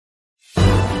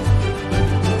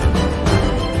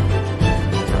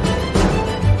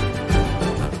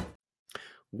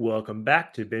Welcome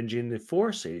back to Binging the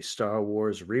Force, a Star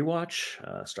Wars rewatch,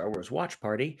 Star Wars watch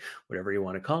party, whatever you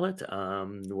want to call it.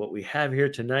 What we have here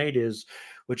tonight is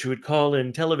what you would call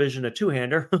in television a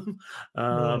two-hander.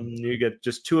 You get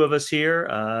just two of us here.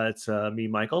 It's me,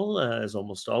 Michael, as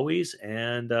almost always,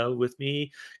 and with me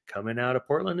coming out of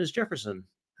Portland is Jefferson.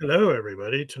 Hello,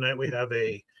 everybody. Tonight we have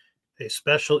a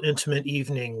special intimate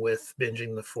evening with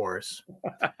Binging the Force.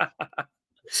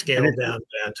 Scaled down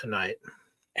band tonight.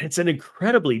 It's an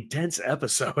incredibly dense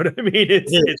episode. I mean,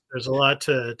 There's a lot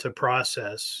to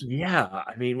process. Yeah,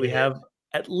 I mean, we have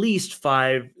at least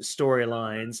 5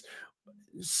 storylines,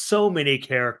 so many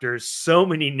characters, so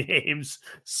many names,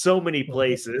 so many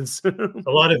places.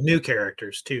 A lot of new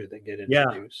characters too that get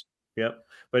introduced. Yep.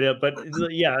 But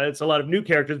it's a lot of new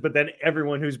characters, but then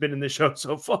everyone who's been in the show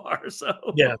so far. So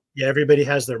yeah, everybody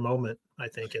has their moment, I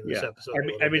think, in this episode.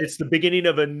 I mean, it's the beginning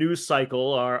of a new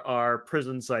cycle, our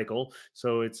prison cycle.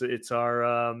 So it's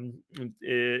our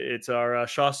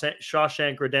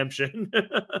Shawshank Redemption.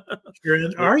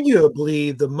 And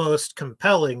arguably the most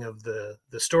compelling of the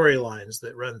storylines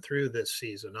that run through this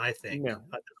season, I think,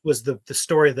 was the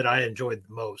story that I enjoyed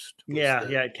the most.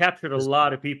 It captured a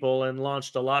lot of people and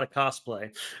launched a lot of cosplay.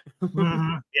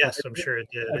 Yes, I'm sure it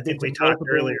did. I think we talked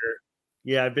earlier.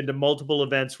 Yeah, I've been to multiple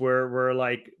events where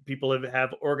like people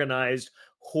have organized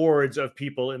hordes of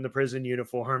people in the prison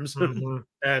uniforms.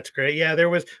 That's great. Yeah, there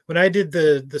was, when I did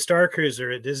the Star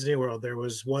Cruiser at Disney World, there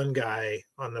was one guy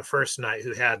on the first night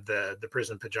who had the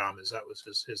prison pajamas. That was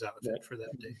his outfit for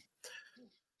that day.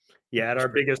 Yeah, at our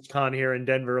biggest con here in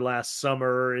Denver last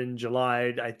summer in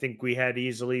July, I think we had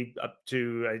easily up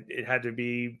to, it had to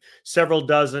be several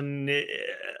dozen,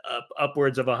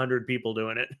 upwards of 100 people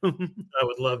doing it. I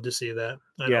would love to see that.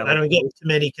 I don't get to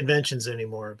many conventions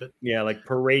anymore, but like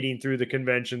parading through the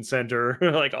convention center,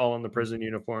 like all in the prison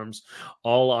uniforms,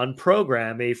 all on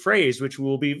program, a phrase which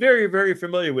we'll be very, very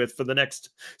familiar with for the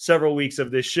next several weeks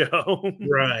of this show.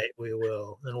 Right, we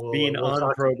will. And we'll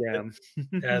on program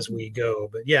as we go.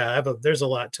 But yeah, there's a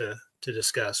lot to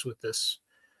discuss with this,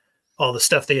 all the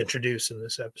stuff they introduce in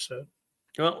this episode.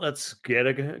 Well, let's go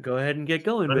ahead and get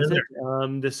going with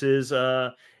it. This is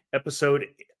episode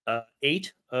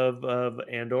 8 of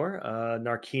Andor,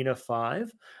 Narkina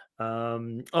 5.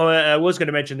 I was going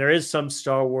to mention there is some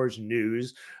Star Wars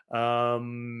news.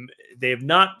 They have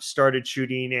not started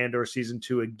shooting Andor season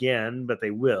 2 again, but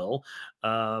they will.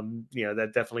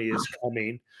 That definitely is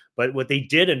coming. But what they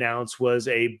did announce was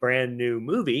a brand new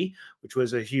movie, which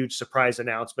was a huge surprise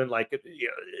announcement. Like,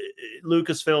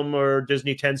 Lucasfilm or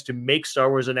Disney tends to make Star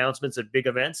Wars announcements at big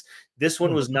events. This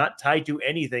one was not tied to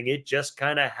anything. It just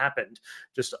kind of happened.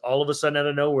 Just all of a sudden out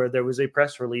of nowhere, there was a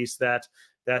press release that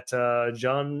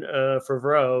Jon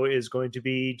Favreau is going to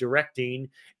be directing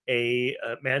a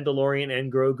Mandalorian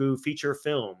and Grogu feature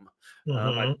film.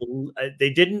 They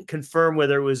didn't confirm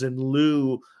whether it was in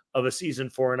lieu of a season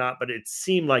 4 or not, but it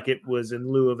seemed like it was in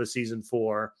lieu of a season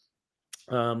 4.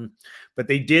 But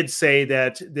they did say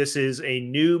that this is a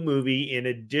new movie in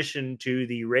addition to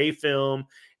the Rey film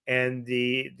and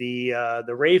the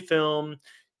Rey film,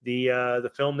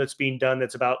 the film that's being done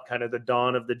that's about kind of the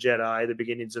dawn of the Jedi, the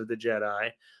beginnings of the Jedi.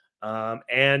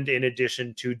 And in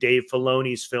addition to Dave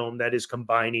Filoni's film that is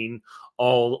combining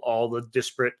all the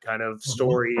disparate kind of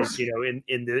stories, in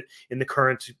the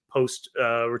current post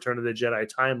Return of the Jedi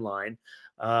timeline,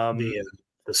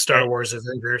 the Star Wars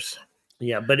Avengers.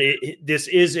 Yeah, but this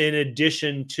is in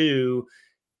addition to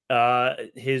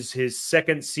his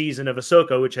second season of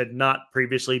Ahsoka, which had not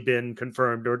previously been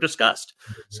confirmed or discussed.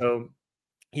 So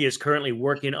he is currently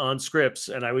working on scripts,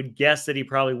 and I would guess that he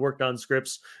probably worked on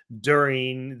scripts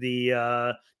during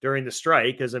the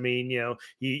strike, because I mean,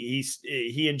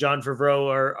 he and Jon Favreau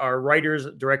are writers,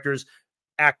 directors,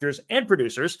 actors, and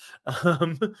producers.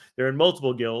 They're in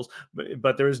multiple guilds,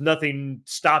 but there was nothing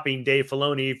stopping Dave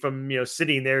Filoni from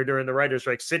sitting there during the writer's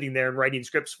strike, sitting there and writing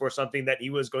scripts for something that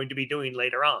he was going to be doing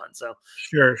later on. So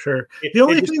sure. The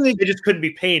only thing they just couldn't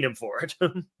be paying him for it.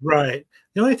 Right.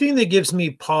 The only thing that gives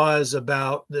me pause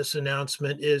about this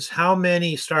announcement is how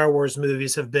many Star Wars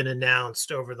movies have been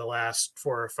announced over the last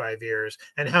 4 or 5 years,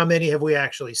 and how many have we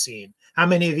actually seen? How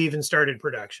many have even started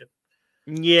production?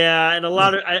 Yeah, and a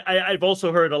lot of I've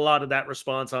also heard a lot of that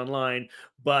response online,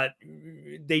 but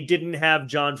they didn't have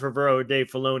Jon Favreau or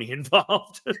Dave Filoni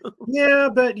involved. Yeah,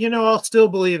 but I'll still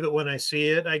believe it when I see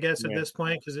it, I guess, at this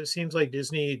point, because it seems like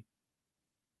Disney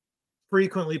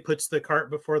frequently puts the cart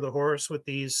before the horse with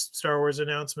these Star Wars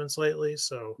announcements lately.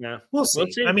 So we'll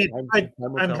see. I mean,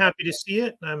 I'm happy to see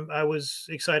it. I was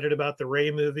excited about the Rey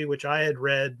movie, which I had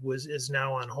read is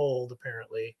now on hold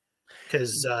apparently,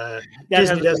 because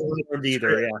Disney doesn't like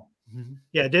either.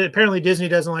 Yeah, apparently Disney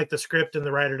doesn't like the script and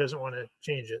the writer doesn't want to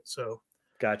change it. So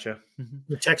Gotcha.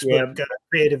 the textbook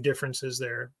creative differences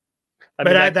there. I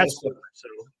mean, that's stuff, so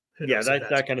who knows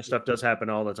that kind of stuff does happen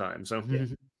all the time. So yeah.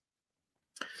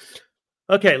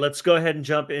 Okay, let's go ahead and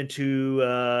jump into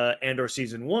Andor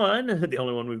season 1, the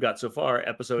only one we've got so far,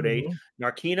 episode 8,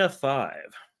 Narkina 5.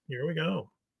 Here we go.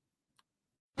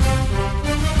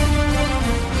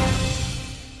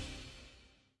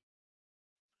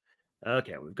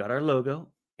 Okay, we've got our logo,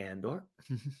 Andor.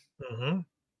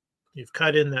 You've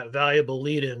cut in that valuable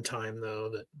lead-in time,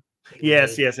 though.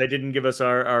 Yes, I didn't give us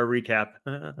our recap.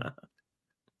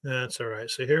 That's all right.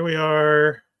 So here we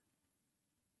are.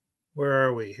 Where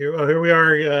are we? Here we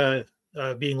are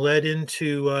being led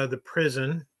into the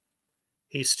prison.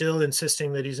 He's still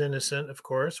insisting that he's innocent, of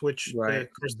course, which, of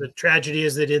course, the tragedy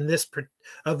is that in this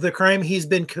of the crime he's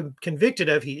been convicted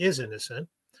of, he is innocent.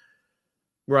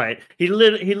 Right. He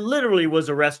literally was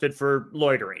arrested for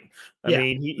loitering. I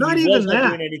mean, he wasn't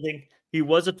doing anything. He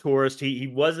was a tourist. He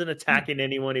wasn't attacking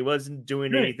anyone. He wasn't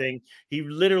doing anything. He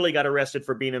literally got arrested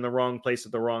for being in the wrong place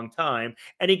at the wrong time,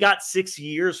 and he got 6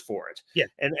 years for it. Yeah.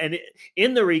 And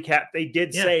in the recap, they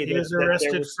did say he was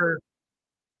arrested for.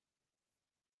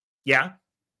 Yeah.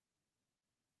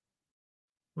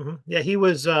 Yeah, he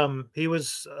was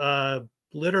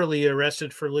literally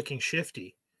arrested for looking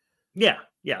shifty. Yeah.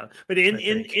 But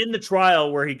in the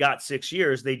trial where he got 6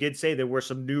 years, they did say there were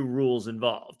some new rules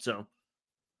involved. So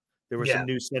there were some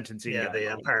new sentencing. Yeah, the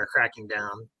Empire cracking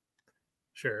down.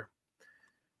 Sure.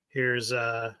 Here's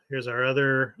our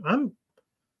other.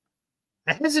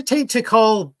 I hesitate to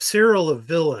call Cyril a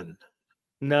villain.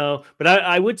 No, but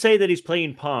I would say that he's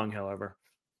playing Pong, however.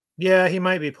 Yeah, he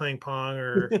might be playing Pong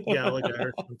or Galaga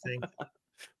or something.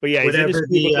 But yeah, whatever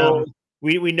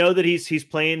we know that he's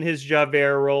playing his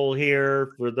Javert role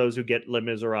here. For those who get Les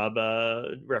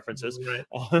Miserables references, right.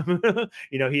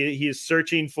 He is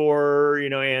searching for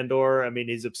Andor. I mean,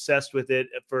 he's obsessed with it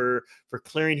for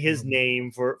clearing his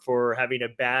name for having a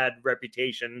bad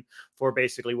reputation for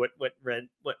basically what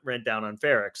went down on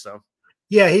Ferrix. So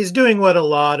yeah, he's doing what a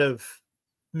lot of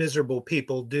miserable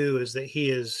people do, is that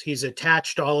he's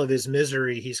attached all of his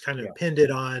misery. He's kind of pinned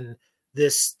it on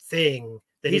this thing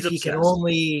that if he can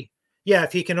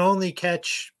only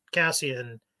catch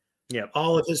Cassian,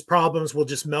 all of his problems will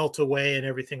just melt away and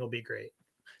everything will be great.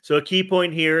 So a key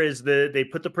point here is they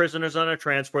put the prisoners on a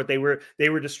transport. They were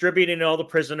distributing all the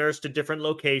prisoners to different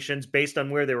locations based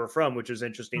on where they were from, which was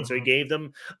interesting. So he gave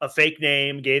them a fake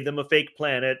name, gave them a fake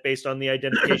planet based on the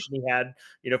identification he had,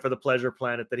 for the pleasure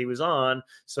planet that he was on.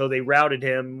 So they routed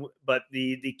him. But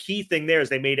the key thing there is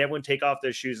they made everyone take off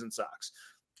their shoes and socks.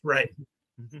 Right.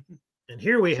 And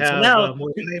here we have now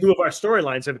two of our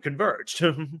storylines have converged.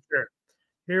 Sure.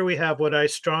 Here we have what I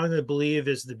strongly believe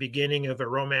is the beginning of a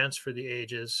romance for the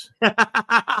ages.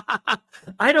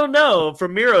 I don't know.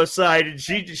 From Miro's side,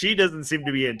 she doesn't seem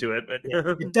to be into it. But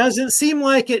it doesn't seem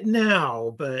like it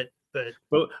now, but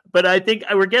I think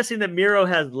we're guessing that Miro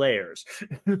has layers.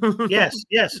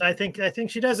 yes, I think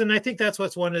she does, and I think that's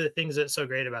what's one of the things that's so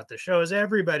great about the show is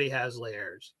everybody has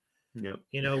layers. Yeah.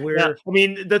 I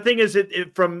mean, the thing is,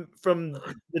 from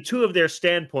the two of their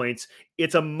standpoints,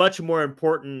 it's a much more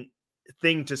important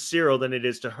thing to Cyril than it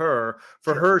is to her.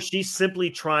 For her, she's simply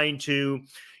trying to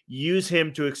use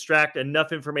him to extract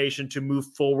enough information to move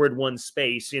forward one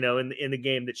space, in the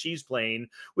game that she's playing,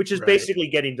 which is basically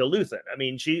getting to Luthen. I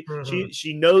mean, she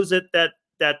knows that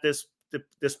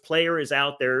this player is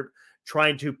out there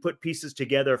trying to put pieces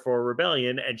together for a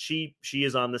rebellion, and she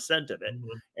is on the scent of it,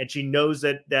 and she knows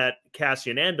that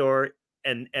Cassian Andor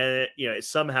and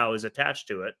somehow is attached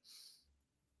to it,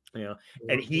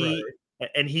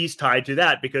 and he's tied to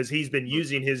that because he's been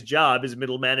using his job, his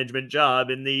middle management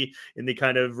job in the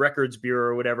kind of records bureau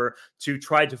or whatever, to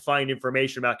try to find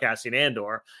information about Cassian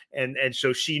Andor, and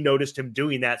so she noticed him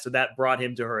doing that, so that brought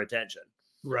him to her attention.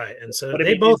 Right, and so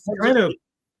they both kind of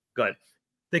good.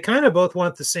 They kind of both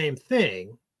want the same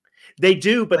thing. They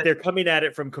do, but they're coming at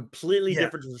it from completely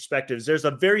different perspectives. There's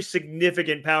a very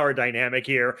significant power dynamic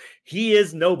here. He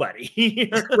is nobody.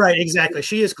 Right, exactly.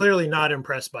 She is clearly not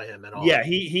impressed by him at all. Yeah,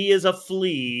 he is a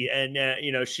flea, and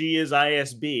she is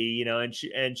ISB,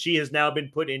 and she has now been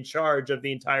put in charge of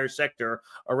the entire sector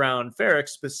around Ferrix,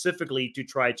 specifically to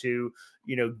try to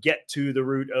get to the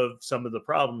root of some of the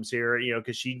problems here,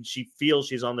 because she feels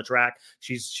she's on the track.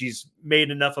 She's made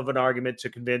enough of an argument to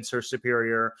convince her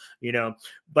superior,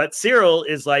 but Cyril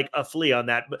is like a flea on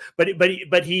that.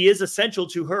 But he is essential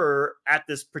to her at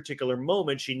this particular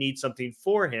moment. She needs something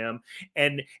for him.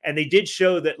 And they did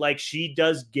show that, like, she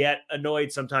does get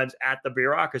annoyed sometimes at the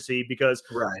bureaucracy because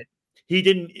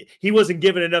he wasn't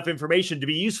given enough information to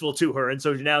be useful to her, and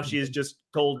so now she has just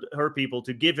told her people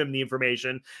to give him the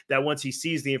information that once he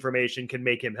sees the information can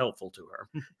make him helpful to her.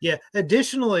 Yeah.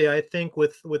 Additionally, I think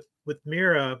with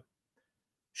Mira,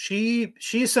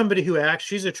 she's somebody who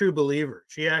she's a true believer.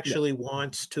 She actually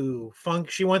wants to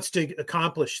she wants to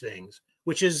accomplish things,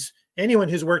 which is, anyone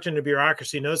who's worked in a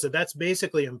bureaucracy knows that that's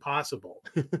basically impossible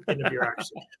in a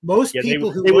bureaucracy. Most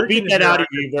people who will beat that out of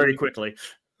you very quickly.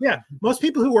 Yeah, most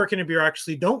people who work in a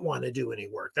bureaucracy don't want to do any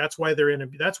work. That's why they're in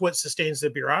that's what sustains the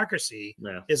bureaucracy,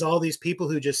 is all these people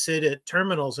who just sit at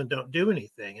terminals and don't do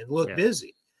anything and look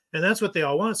busy. And that's what they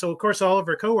all want. So of course all of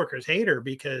her coworkers hate her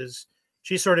because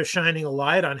she's sort of shining a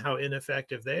light on how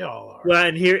ineffective they all are. Well,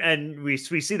 and we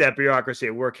see that bureaucracy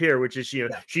at work here, which is,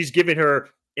 she's giving her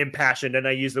impassioned, and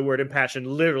I use the word impassioned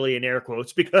literally in air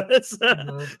quotes because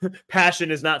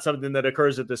passion is not something that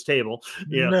occurs at this table,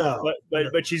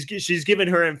 but she's given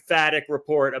her emphatic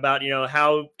report about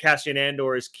how Cassian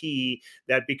Andor is key,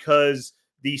 that because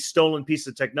the stolen piece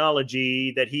of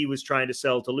technology that he was trying to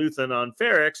sell to Luthen on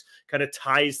Ferrix kind of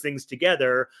ties things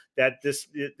together, that this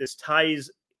ties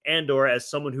Andor as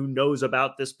someone who knows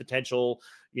about this potential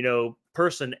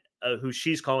person who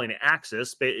she's calling an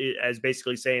axis, as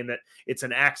basically saying that it's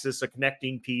an axis, a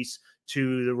connecting piece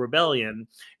to the rebellion,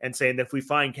 and saying that if we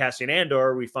find Cassian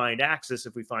Andor, we find Axis.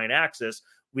 If we find Axis,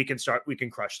 we can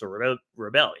crush the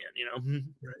rebellion.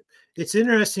 Right. It's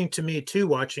interesting to me too,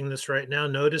 watching this right now,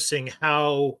 noticing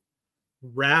how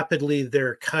rapidly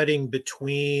they're cutting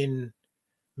between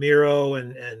Miro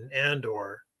and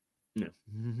Andor.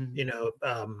 More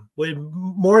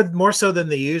so than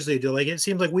they usually do. Like, it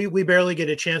seems like we barely get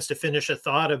a chance to finish a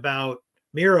thought about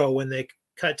Miro when they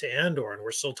cut to Andor, and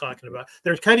we're still talking about,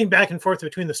 they're cutting back and forth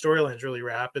between the storylines really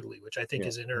rapidly, which I think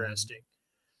is interesting,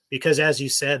 because as you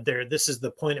said there, this is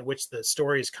the point at which the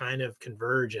stories kind of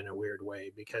converge in a weird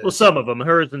way, because some of them,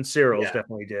 hers and Cyril's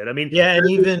definitely did. I mean, and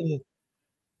even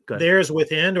theirs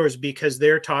with Andor's, because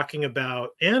they're talking about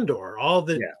Andor,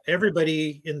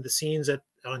 everybody in the scenes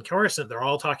on Coruscant, they're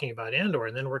all talking about Andor,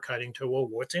 and then we're cutting to, well,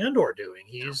 what's Andor doing?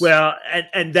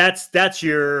 And that's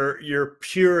your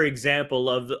pure example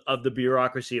of the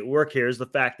bureaucracy at work here, is the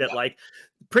fact that like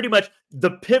pretty much the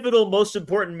pivotal, most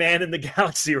important man in the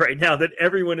galaxy right now that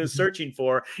everyone is searching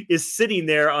for is sitting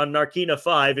there on Narkina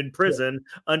 5 in prison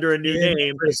under a new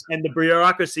name, and the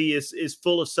bureaucracy is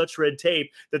full of such red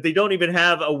tape that they don't even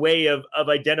have a way of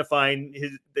identifying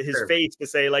his face to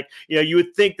say, like, you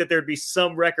would think that there'd be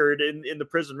some record in the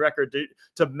prison record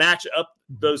to match up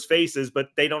those faces, but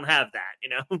they don't have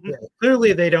that.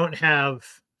 Clearly they don't have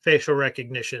facial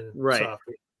recognition software.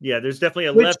 Yeah, there's definitely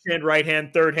a left hand, right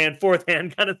hand, third hand, fourth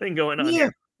hand kind of thing going on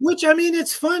here. Which, I mean,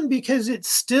 it's fun because it's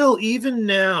still, even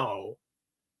now,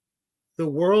 the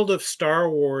world of Star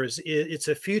Wars, it's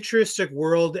a futuristic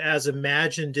world as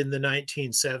imagined in the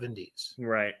 1970s.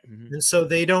 Right. And so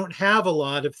they don't have a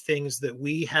lot of things that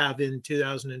we have in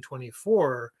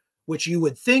 2024, which you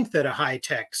would think that a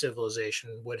high-tech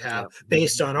civilization would have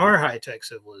based on our high-tech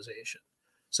civilization.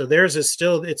 So theirs is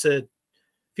still, it's a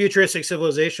futuristic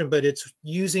civilization, but it's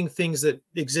using things that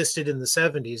existed in the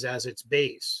 70s as its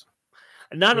base.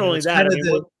 And not only that,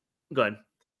 go ahead.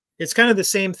 It's kind of the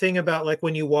same thing about, like,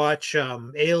 when you watch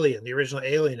Alien, the original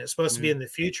Alien, it's supposed to be in the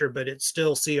future, but it's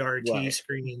still CRT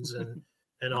screens and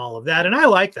all of that. And I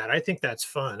like that. I think that's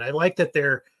fun. I like that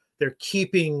they're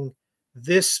keeping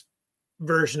this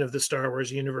version of the Star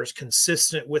Wars universe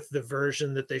consistent with the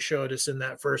version that they showed us in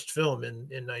that first film in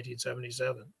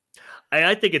 1977.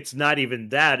 I think it's not even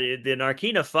that. The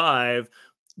Narkina 5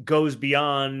 goes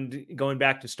beyond going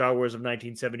back to Star Wars of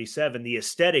 1977. The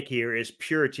aesthetic here is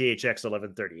pure THX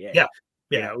 1138.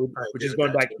 Which is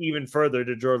going back even further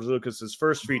to George Lucas's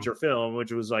first feature film,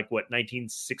 which was like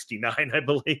 1969, I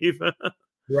believe.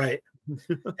 Right.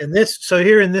 And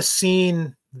here in this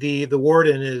scene, the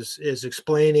warden is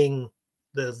explaining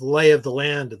the lay of the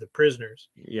land to the prisoners.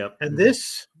 Yep. And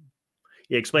this,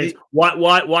 he explains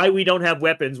why we don't have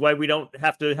weapons, why we don't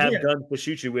have to have guns to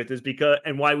shoot you with, is because,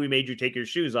 and why we made you take your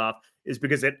shoes off is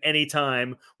because at any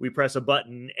time we press a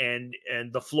button and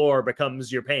the floor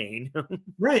becomes your pain.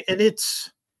 Right. And it's,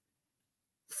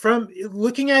 from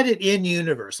looking at it in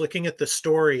universe, looking at the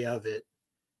story of it,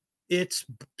 it's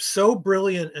so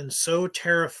brilliant and so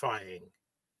terrifying.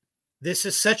 This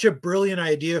is such a brilliant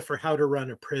idea for how to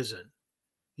run a prison.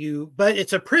 But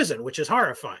it's a prison, which is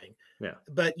horrifying. Yeah.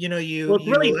 But it's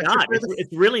really not.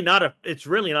 It's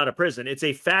really not a prison. It's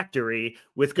a factory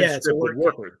with conscripted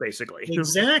workers, basically.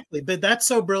 Exactly. But that's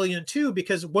so brilliant too,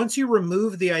 because once you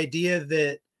remove the idea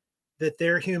that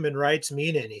their human rights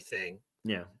mean anything,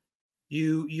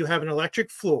 you have an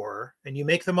electric floor and you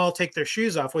make them all take their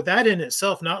shoes off. With that in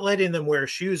itself, not letting them wear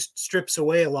shoes strips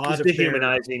away a lot of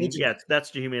dehumanizing. Yes, that's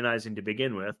dehumanizing to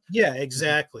begin with. Yeah,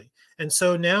 exactly. And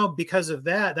so now, because of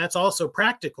that, that's also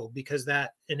practical because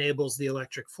that enables the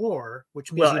electric floor,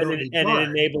 which means it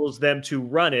enables them to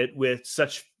run it with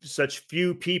such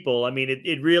few people. I mean,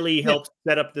 it really helps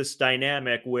set up this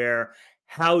dynamic where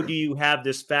how do you have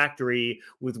this factory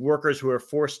with workers who are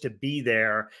forced to be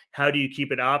there? How do you keep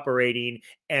it operating?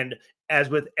 And as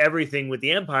with everything with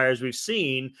the empires we've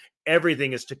seen,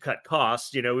 everything is to cut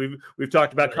costs. We've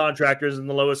talked about contractors and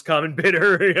the lowest common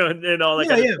bidder, and all that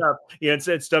kind of stuff.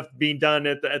 And stuff being done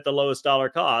at the lowest dollar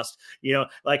cost.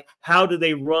 Like how do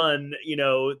they run,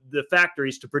 the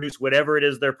factories to produce whatever it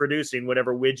is they're producing,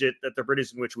 whatever widget that they're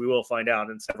producing, which we will find out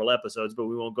in several episodes, but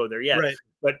we won't go there yet. Right.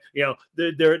 But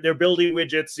they're building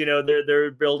widgets,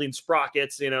 they're building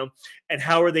sprockets, and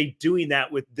how are they doing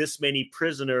that with this many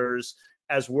prisoners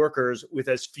as workers with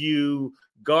as few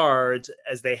guards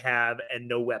as they have and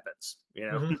no weapons,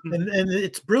 Mm-hmm. And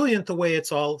it's brilliant the way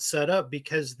it's all set up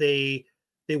because they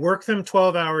work them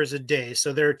 12 hours a day.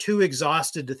 So they're too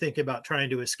exhausted to think about trying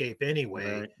to escape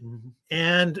anyway. Right. Mm-hmm.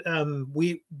 And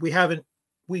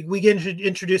we get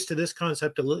introduced to this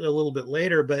concept a little bit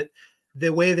later, but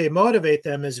the way they motivate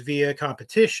them is via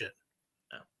competition.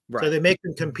 Right. So they make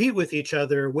them compete with each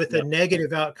other with a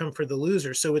negative outcome for the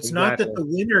loser. So it's not that the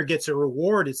winner gets a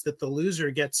reward; it's that the loser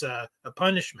gets a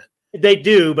punishment. They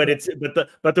do, but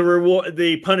the reward,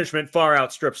 the punishment far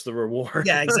outstrips the reward.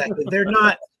 Yeah, exactly.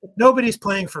 Nobody's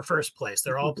playing for first place.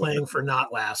 They're all playing for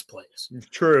not last place.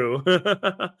 True.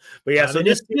 But so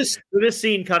this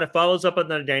scene kind of follows up on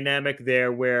the dynamic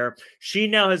there where she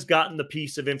now has gotten the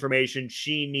piece of information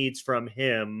she needs from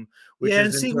him. Which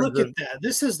and see, look at that.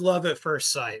 This is love at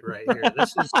first sight right here.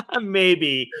 This is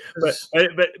maybe, but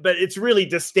it's really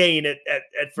disdain at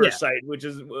first sight, which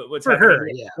is what's for happening. Her,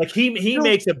 yeah. Like he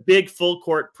makes a big full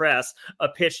court press, a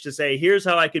pitch to say, here's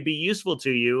how I could be useful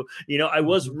to you. I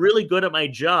was really good at my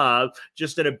job,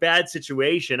 just in a bad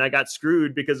situation. I got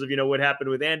screwed because of, what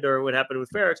happened with Andor and what happened with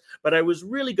Ferrex, but I was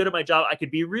really good at my job. I could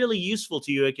be really useful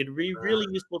to you. I could be really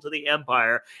useful to the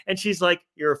Empire. And she's like,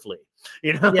 you're a flea.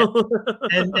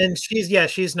 And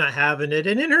she's not having it.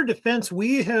 And in her defense,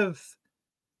 we have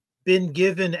been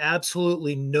given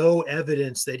absolutely no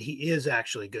evidence that he is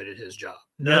actually good at his job.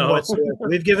 None whatsoever.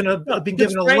 We've been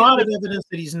given a lot of evidence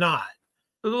that he's not.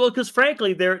 Well, because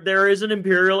frankly, there is an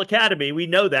Imperial Academy. We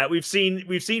know that. We've seen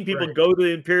people go to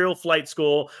the Imperial Flight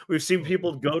School. We've seen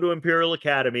people go to Imperial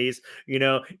Academies.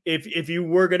 If you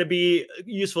were going to be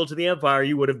useful to the Empire,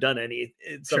 you would have done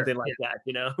something like that.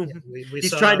 He's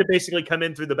trying to basically come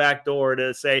in through the back door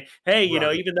to say, hey,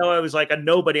 even though I was like a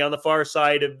nobody on the far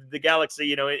side of the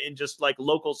galaxy, in just like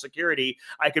local security,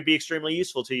 I could be extremely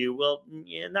useful to you. Well,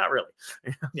 yeah, not really.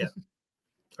 Yeah.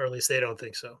 Or at least they don't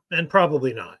think so, and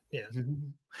probably not. Yeah.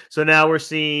 So now we're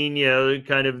seeing,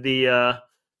 kind of the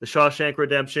Shawshank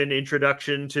Redemption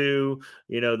introduction to,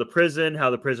 the prison, how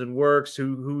the prison works,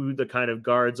 who the kind of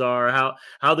guards are,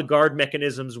 how the guard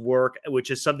mechanisms work,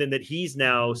 which is something that he's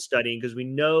now studying because we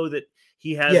know that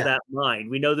he has that mind.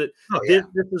 We know that this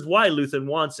is why Luthen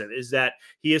wants him, is that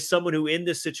he is someone who in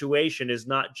this situation is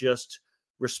not just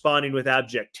responding with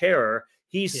abject terror.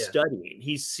 He's studying.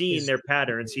 He's seeing their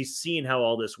patterns. He's seeing how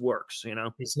all this works.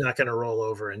 He's not going to roll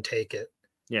over and take it.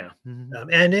 Yeah,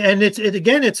 and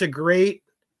it's a great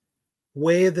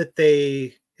way that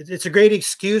it's a great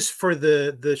excuse for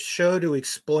the show to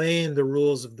explain the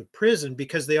rules of the prison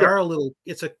because they are a little.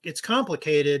 It's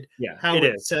complicated. How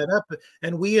it's set up,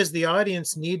 and we as the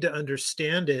audience need to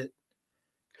understand it.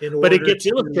 But it gets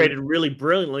illustrated really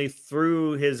brilliantly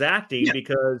through his acting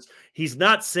because he's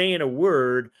not saying a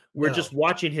word. We're just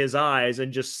watching his eyes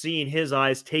and just seeing his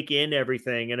eyes take in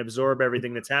everything and absorb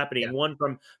everything that's happening. Yeah. One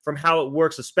from how it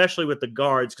works, especially with the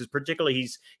guards, because particularly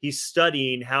he's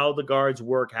studying how the guards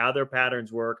work, how their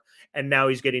patterns work, and now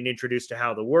he's getting introduced to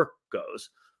how the work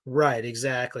goes. Right,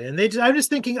 exactly. And I'm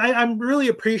just thinking, I'm really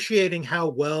appreciating how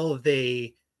well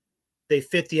they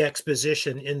fit the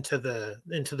exposition into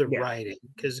the writing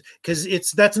because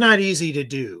that's not easy to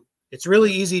do. It's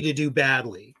really easy to do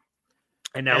badly.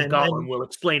 And now Gollum will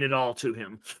explain it all to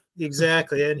him.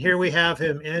 Exactly. And here we have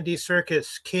him, Andy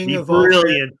Serkis, king of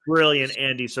brilliant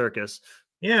Andy Serkis.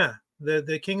 Yeah,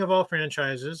 the king of all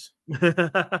franchises.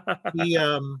 He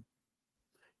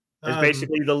is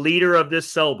basically the leader of this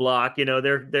cell block.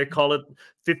 They call it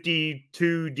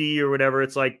 52D or whatever.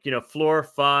 It's like, floor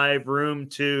 5, room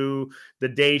 2, the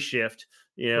day shift.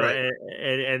 And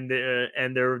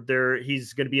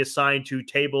he's going to be assigned to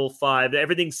table 5.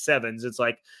 Everything's 7s. It's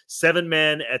like 7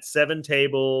 men at 7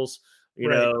 tables. You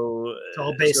right. know, It's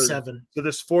all base so 7. so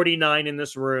there's 49 in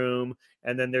this room,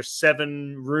 and then there's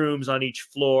 7 rooms on each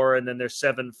floor, and then there's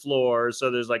 7 floors. So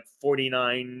there's like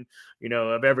 49,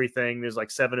 of everything. There's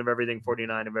like 7 of everything,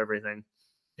 49 of everything.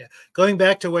 Yeah. Going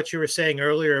back to what you were saying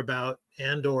earlier about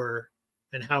Andor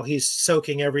and how he's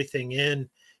soaking everything in,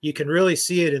 you can really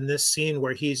see it in this scene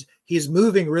where he's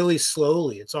moving really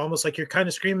slowly. It's almost like you're kind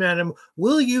of screaming at him,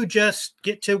 "Will you just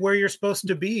get to where you're supposed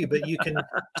to be?" But you can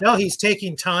tell he's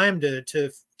taking time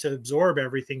to absorb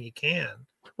everything he can.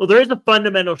 Well, there is a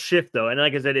fundamental shift, though, and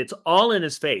like I said, it's all in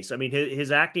his face. I mean,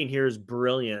 his acting here is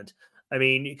brilliant. I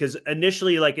mean, because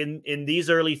initially, like in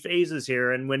these early phases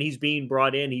here, and when he's being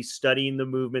brought in, he's studying the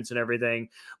movements and everything.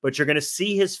 But you're going to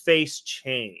see his face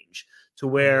change to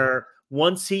where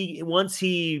once he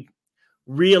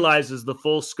realizes the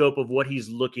full scope of what he's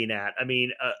looking at. I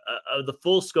mean, the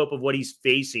full scope of what he's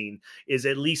facing is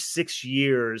at least 6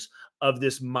 years of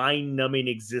this mind-numbing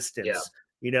existence.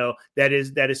 That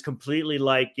is completely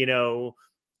like,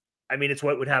 I mean, it's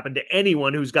what would happen to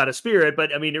anyone who's got a spirit,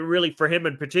 but I mean, it really, for him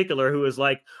in particular, who is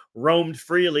like roamed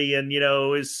freely and,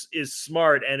 is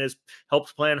smart and has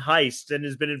helped plan heists and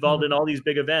has been involved in all these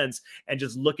big events, and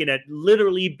just looking at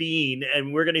literally being,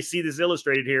 and we're going to see this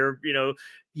illustrated here,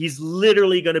 he's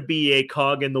literally going to be a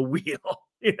cog in the wheel,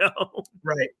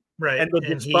 Right. And the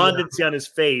despondency on his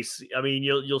face, I mean,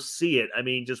 you'll see it. I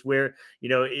mean, just where,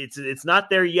 it's not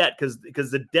there yet because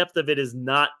the depth of it is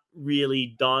not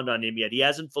really dawned on him yet. He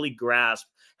hasn't fully grasped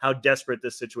how desperate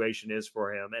this situation is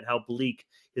for him and how bleak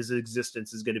his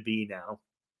existence is going to be now.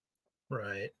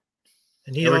 Right.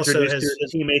 And he also has his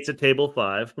teammates at table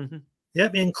 5.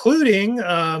 Yep, including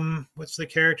what's the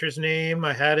character's name?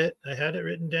 I had it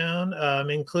written down.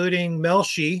 Including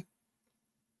Melshi,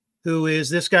 who is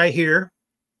this guy here.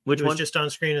 Which one? Was just on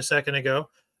screen a second ago.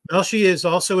 Melshi is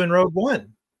also in Rogue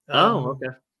One. Okay.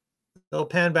 They'll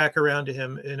pan back around to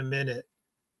him in a minute.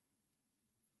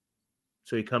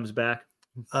 So he comes back.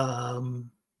 Where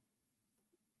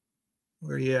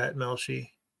are you at,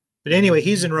 Melshi? But anyway,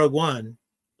 he's in Rogue One.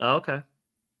 Oh, okay.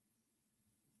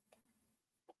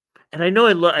 And I know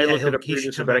I looked it up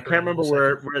previously, but I can't remember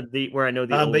where I know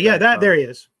the. But yeah, there he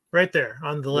is, right there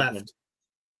on the left.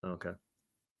 Okay.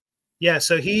 Yeah,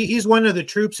 so he's one of the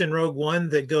troops in Rogue One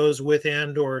that goes with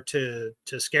Andor to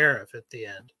Scarif at the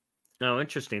end. Oh,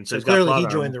 interesting. So clearly he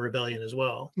joined the rebellion as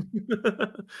well.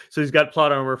 So he's got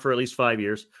plot armor for at least 5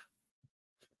 years.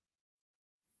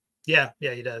 Yeah,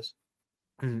 he does.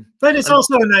 But it's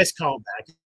also a nice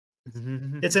callback.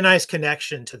 It's a nice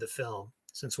connection to the film,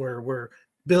 since we're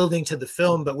building to the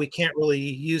film, but we can't really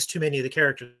use too many of the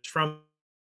characters from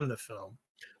the film.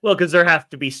 Well, because there have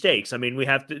to be stakes. I mean,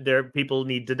 people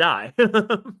need to die.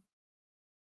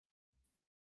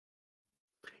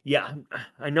 Yeah,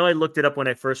 I know I looked it up when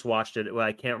I first watched it. Well,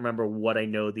 I can't remember what I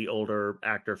know the older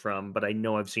actor from, but I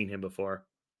know I've seen him before.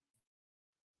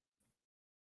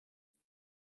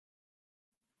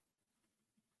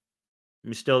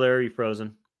 You still there? Or are you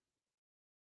frozen?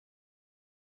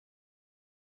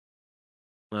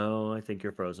 Oh, I think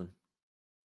you're frozen.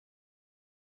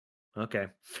 Okay.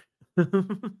 I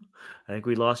think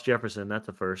we lost Jefferson. That's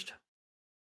a first.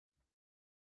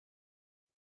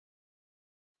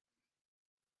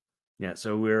 Yeah,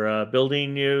 so we're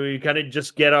building. You kind of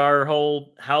just get our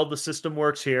whole how the system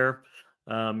works here.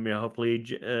 Hopefully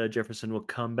Jefferson will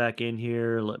come back in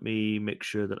here. Let me make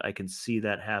sure that I can see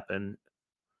that happen.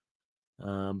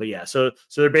 But yeah, so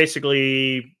they're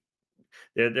basically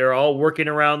they're all working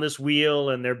around this wheel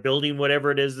and they're building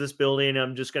whatever it is this building.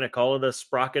 I'm just going to call it a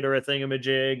sprocket or a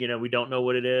thingamajig. We don't know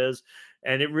what it is,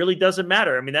 and it really doesn't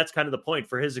matter. I mean, that's kind of the point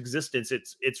for his existence.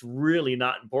 It's really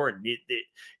not important.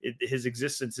 His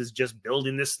existence is just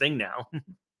building this thing now.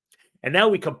 And now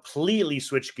we completely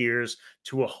switch gears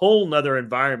to a whole nother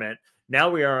environment. Now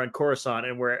we are on Coruscant,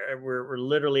 and we're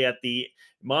literally at the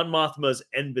Mon Mothma's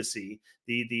embassy,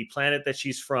 the planet that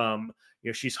she's from.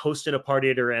 She's hosting a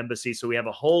party at her embassy, so we have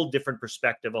a whole different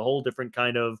perspective, a whole different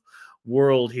kind of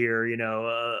world here,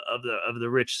 of the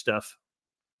rich stuff.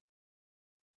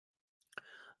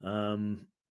 So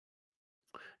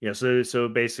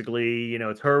basically,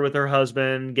 it's her with her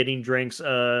husband getting drinks.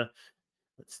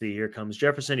 Let's see, here comes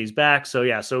Jefferson. He's back. So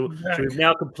we've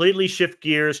now completely shift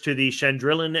gears to the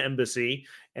Chandrillan embassy,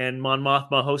 and Mon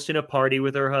Mothma hosting a party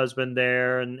with her husband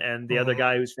there, and the other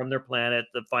guy who's from their planet,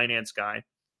 the finance guy.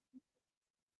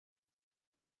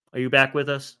 Are you back with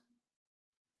us?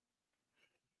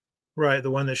 Right,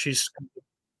 the one that she's.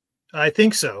 I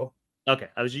think so. Okay,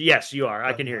 yes, you are.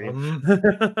 I can hear you.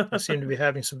 I seem to be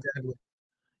having some bandwidth.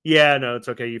 Yeah, no, it's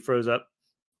okay. You froze up.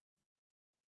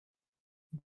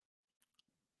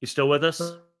 You still with us?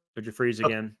 Or did you freeze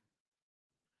again?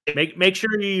 Make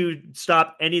sure you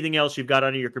stop anything else you've got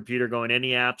on your computer going,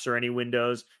 any apps or any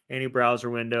windows, any browser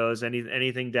windows,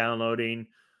 anything downloading.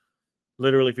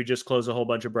 Literally, if you just close a whole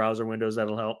bunch of browser windows,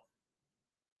 that'll help.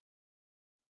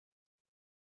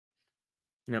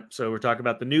 Yep. So we're talking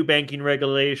about the new banking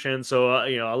regulation. So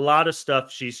a lot of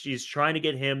stuff. She's trying to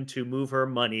get him to move her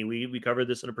money. We covered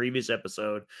this in a previous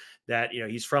episode. That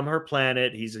he's from her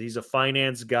planet. He's a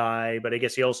finance guy, but I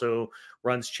guess he also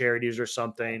runs charities or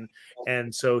something.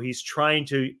 And so he's trying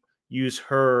to use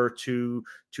her to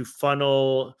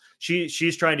funnel.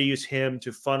 She's trying to use him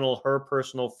to funnel her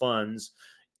personal funds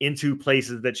into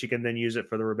places that she can then use it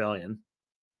for the rebellion.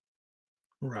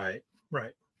 Right.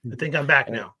 I think I'm back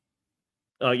now.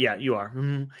 Yeah, you are.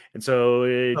 Mm-hmm. And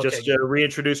so just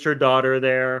reintroduced her daughter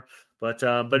there. But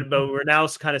we're now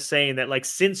kind of saying that, like,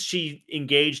 since she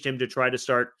engaged him to try to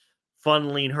start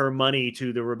funneling her money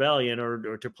to the rebellion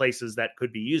or to places that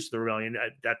could be used to the rebellion,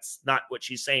 that's not what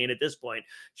she's saying at this point.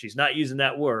 She's not using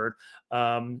that word.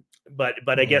 But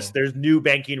I guess there's new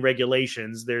banking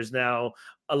regulations. There's now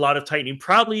a lot of tightening,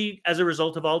 probably as a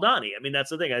result of Aldhani. I mean, that's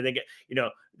the thing. I think,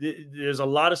 there's a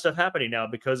lot of stuff happening now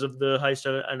because of the heist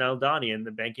on Aldhani, and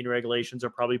the banking regulations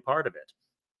are probably part of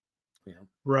it.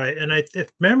 Right. And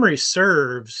if memory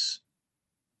serves,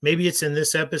 maybe it's in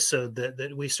this episode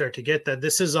that we start to get that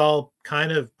this is all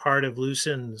kind of part of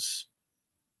Lucen's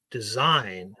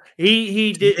design.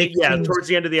 He did, towards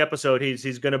the end of the episode,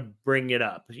 he's going to bring it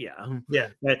up.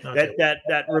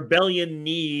 That rebellion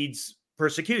needs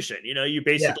persecution. You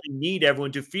basically need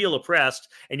everyone to feel oppressed,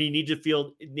 and they need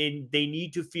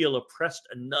to feel oppressed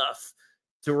enough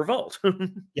to revolt.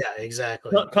 Yeah,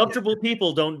 exactly. Comfortable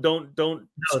people don't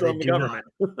storm the government.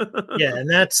 Yeah, and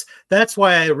that's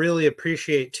why I really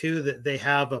appreciate too that they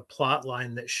have a plot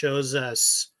line that shows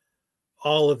us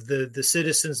all of the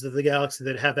citizens of the galaxy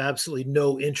that have absolutely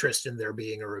no interest in there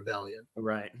being a rebellion.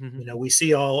 Right. We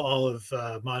see all of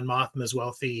Mon Mothma's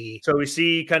wealthy. So we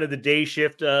see kind of the day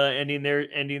shift ending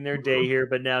their day here,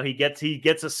 but now he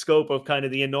gets a scope of kind of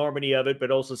the enormity of it,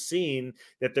 but also seeing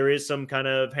that there is some kind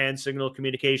of hand signal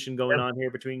communication going on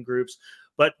here between groups.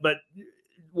 But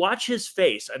watch his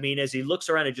face. I mean, as he looks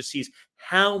around and just sees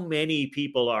how many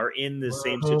people are in the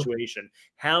same situation,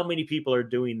 how many people are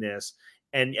doing this.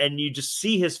 And you just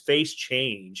see his face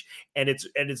change, and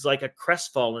it's like a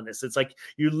crestfallenness. It's like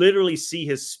you literally see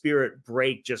his spirit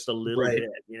break just a little bit,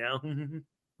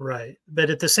 Right. But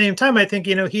at the same time, I think,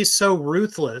 he's so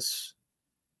ruthless.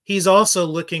 He's also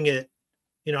looking at,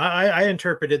 I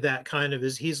interpreted that kind of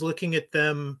as he's looking at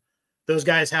them, those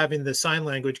guys having the sign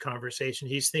language conversation.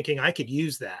 He's thinking, I could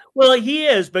use that. Well, he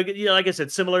is, but like I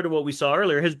said, similar to what we saw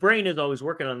earlier, his brain is always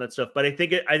working on that stuff. But I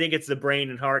think it's the brain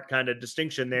and heart kind of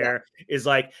distinction there. Is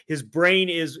like his brain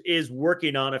is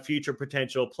working on a future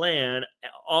potential plan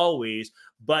always,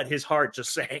 but his heart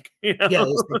just sank. Yeah,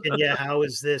 he's thinking, how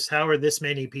is this? How are this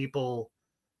many people?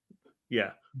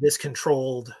 Yeah, this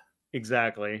controlled.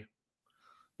 Exactly.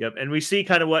 Yep. And we see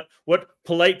kind of what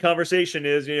polite conversation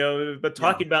is, but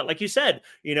talking about, like you said,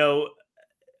 we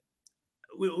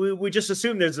just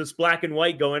assume there's this black and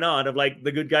white going on of like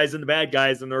the good guys and the bad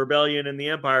guys and the rebellion and the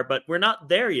empire, but we're not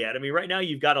there yet. I mean, right now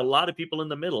you've got a lot of people in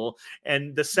the middle,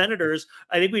 and the senators,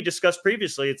 I think we discussed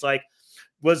previously, it's like,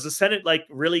 was the Senate like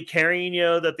really caring,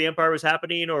 that the empire was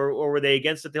happening, or were they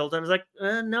against it the whole time? It's like,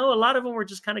 no, a lot of them were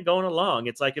just kind of going along.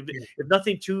 It's like, if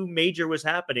nothing too major was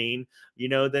happening,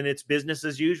 then it's business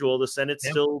as usual. The Senate's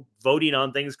still voting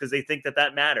on things because they think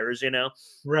that matters,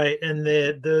 Right. And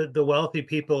the wealthy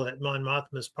people at Mon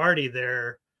Mothma's party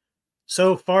there,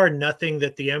 so far, nothing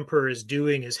that the emperor is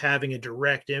doing is having a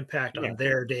direct impact on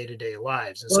their day-to-day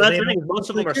lives. And well, so that's the thing. Most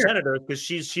of them are senators because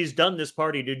she's done this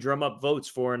party to drum up votes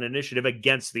for an initiative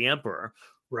against the emperor.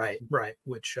 Right.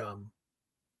 Which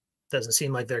doesn't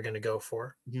seem like they're going to go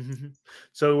for.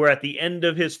 So we're at the end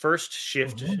of his first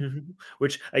shift,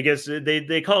 which I guess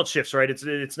they call it shifts, right?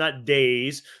 It's not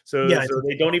days. So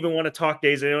they don't even want to talk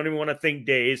days. They don't even want to think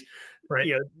days. Right.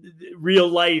 Real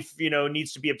life,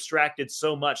 needs to be abstracted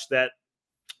so much that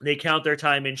they count their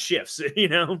time in shifts,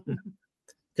 because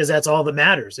that's all that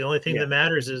matters. The only thing that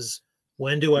matters is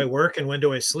when do I work and when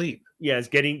do I sleep? Yeah, it's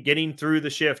getting through the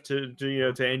shift to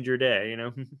end your day,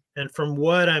 And from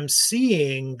what I'm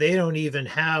seeing, they don't even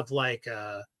have like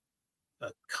a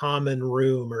common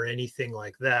room or anything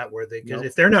like that where because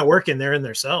if they're not working, they're in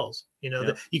their cells.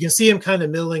 You can see them kind of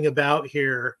milling about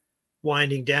here,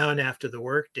 winding down after the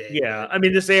workday. Yeah, I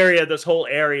mean, this whole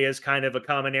area is kind of a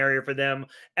common area for them,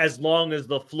 as long as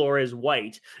the floor is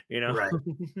white, Right.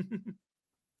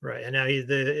 Right. And now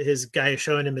his guy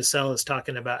showing him his cell is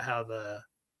talking about how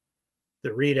the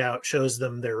readout shows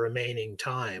them their remaining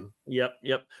time. Yep.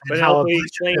 And But how he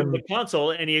explained the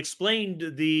console, and he explained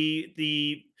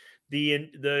the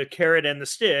carrot and the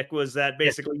stick was that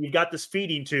basically you've got this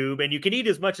feeding tube, and you can eat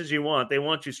as much as you want. They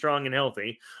want you strong and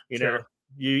healthy. You know,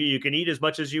 you can eat as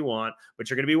much as you want, but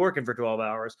you're going to be working for 12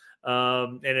 hours.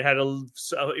 And it had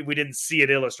we didn't see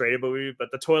it illustrated,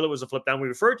 but the toilet was a flip down. We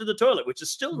referred to the toilet, which is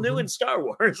still new in Star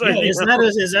Wars. Yeah, is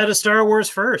that a Star Wars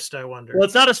first? I wonder. Well,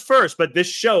 it's not as first, but this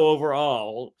show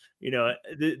overall, you know,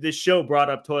 this show brought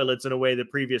up toilets in a way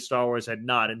that previous Star Wars had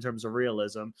not in terms of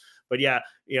realism. But yeah,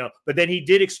 you know, but then he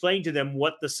did explain to them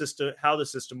how the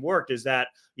system worked, is that,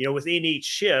 you know, within each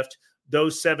shift,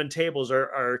 those 7 tables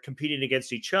are competing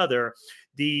against each other.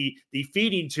 The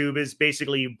feeding tube is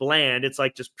basically bland. It's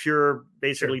like just pure,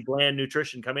 basically bland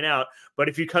nutrition coming out. But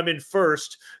if you come in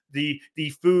first, the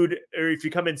food, or if you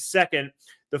come in second,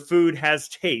 the food has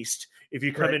taste. If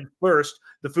you come in first,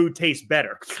 the food tastes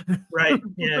better. Right.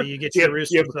 Yeah, you get your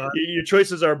your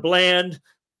choices are bland,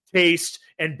 taste,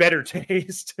 and better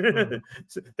taste.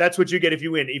 So that's what you get if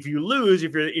you win. If you lose,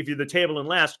 if you're the table in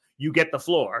last, you get the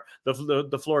floor.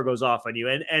 The floor goes off on you,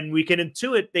 and we can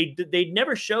intuit. They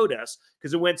never showed us,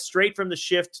 because it went straight from the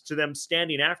shift to them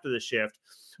standing after the shift.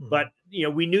 But you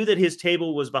know, we knew that his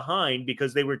table was behind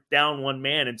because they were down 1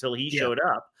 man until he showed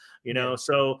up. You know,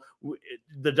 so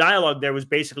the dialogue there was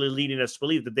basically leading us to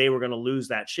believe that they were going to lose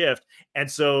that shift. And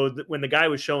so when the guy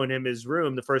was showing him his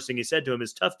room, the first thing he said to him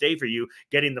is, "Tough day for you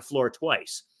getting the floor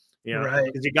twice." You know,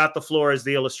 because he got the floor as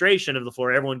the illustration of the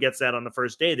floor. Everyone gets that on the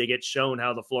first day. They get shown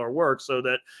how the floor works, so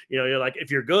that, you know, you're like, if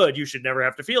you're good, you should never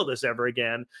have to feel this ever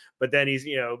again. But then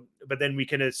but then we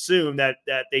can assume that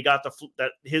they got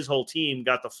that his whole team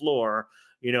got the floor,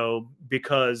 you know,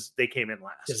 because they came in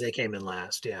last. Because they came in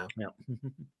last, yeah.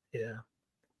 Yeah.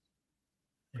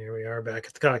 Here we are back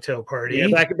at the cocktail party. Yeah,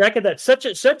 back at that. Such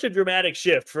a dramatic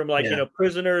shift from, like, you know,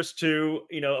 prisoners to,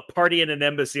 you know, a party in an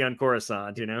embassy on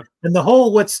Coruscant, you know. And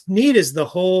what's neat is the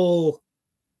whole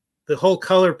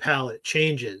color palette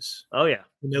changes. Oh yeah.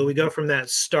 You know, we go from that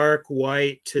stark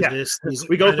white to this.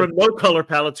 We go from no color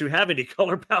palette to have any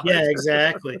color palette. Yeah,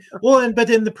 exactly. Well, but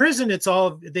in the prison, it's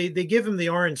all they give them the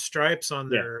orange stripes on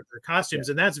their costumes,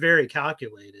 and that's very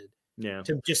calculated. Yeah,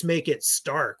 to just make it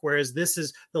stark, whereas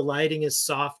the lighting is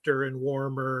softer and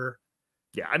warmer.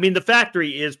 Yeah, I mean, the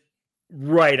factory is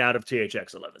right out of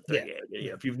THX 1138.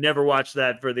 Yeah. If you've never watched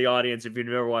that, for the audience, if you've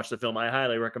never watched the film, I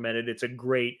highly recommend it. It's a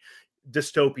great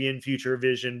dystopian future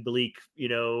vision, bleak, you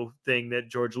know, thing that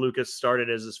George Lucas started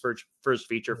as his first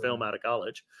feature film out of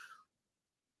college.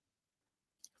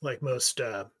 Like most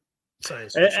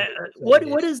science fiction.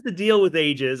 What is the deal with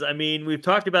ages? I mean, we've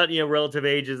talked about, you know, relative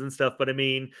ages and stuff, but I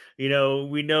mean, you know,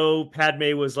 we know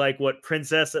Padme was like, what,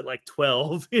 princess at like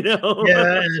 12, you know?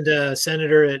 Yeah, and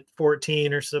senator at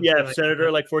 14 or something. Yeah, senator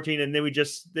like 14, and then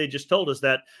they just told us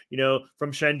that, you know,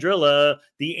 from Chandrila,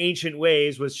 the ancient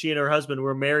ways was she and her husband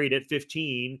were married at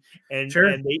 15,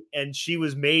 and she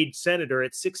was made senator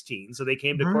at 16, so they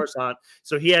came to Coruscant.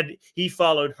 So he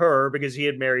followed her because he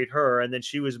had married her, and then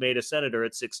she was made a senator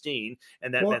at 16.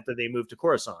 And that meant that they moved to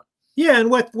Coruscant. Yeah, and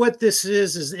what this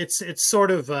is it's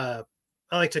sort of I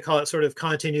like to call it sort of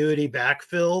continuity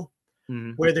backfill,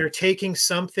 where they're taking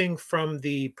something from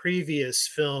the previous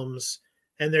films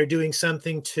and they're doing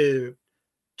something to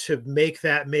make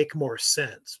that make more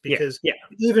sense. Because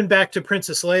even back to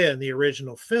Princess Leia in the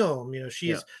original film, you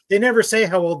know, they never say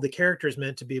how old the character is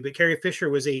meant to be, but Carrie Fisher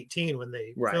was 18 when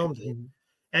they filmed it.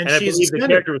 And I believe the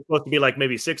character was supposed to be like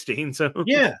maybe 16. So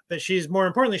yeah, but more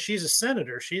importantly, she's a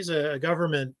senator. She's a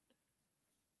government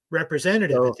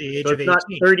representative at the age of 18. It's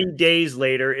not 30 days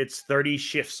later; it's 30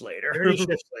 shifts later. 30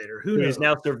 shifts later. Who knows? He's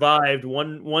now survived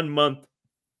one month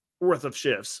worth of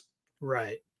shifts.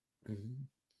 Right, and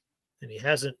he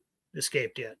hasn't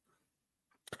escaped yet.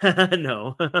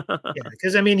 No. Yeah,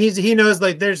 because I mean, he knows,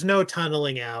 like, there's no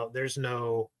tunneling out. There's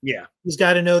no. Yeah. He's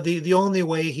got to know the only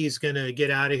way he's gonna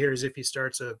get out of here is if he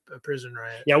starts a prison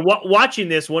riot. Yeah. Watching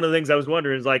this, one of the things I was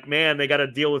wondering is, like, man, they got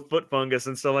to deal with foot fungus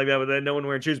and stuff like that, but then no one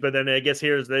wearing shoes. But then I guess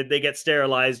they get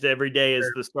sterilized every day as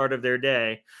the start of their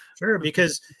day. Sure,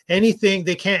 because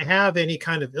they can't have any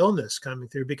kind of illness coming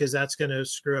through, because that's going to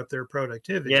screw up their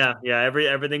productivity. Yeah.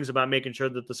 Everything's about making sure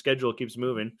that the schedule keeps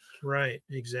moving. Right,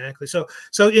 exactly. So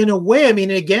in a way, I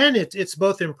mean, again, it's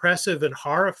both impressive and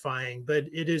horrifying, but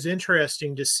it is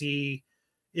interesting to see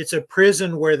it's a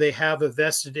prison where they have a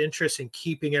vested interest in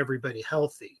keeping everybody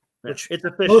healthy, which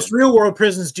most real world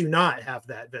prisons do not have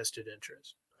that vested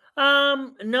interest.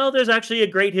 No, there's actually a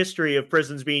great history of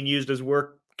prisons being used as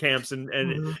work camps, and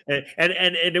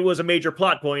it was a major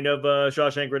plot point of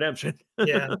Shawshank Redemption.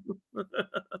 Yeah.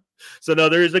 So no,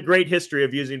 there is a great history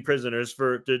of using prisoners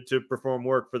to perform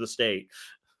work for the state.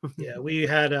 Yeah, we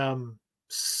had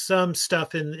some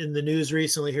stuff in the news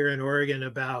recently here in Oregon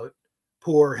about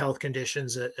poor health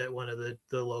conditions at one of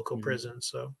the local prisons.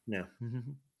 So yeah.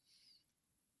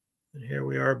 And here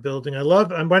we are building. I'm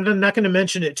not going to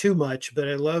mention it too much, but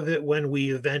I love it when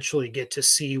we eventually get to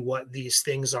see what these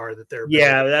things are that they're building.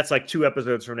 building. That's like 2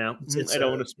 episodes from now. I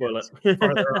don't want to spoil it.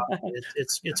 Farther off.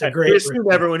 It's a great. I assume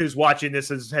everyone who's watching this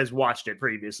has watched it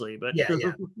previously, but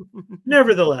yeah.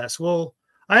 Nevertheless,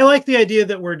 I like the idea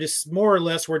that we're just more or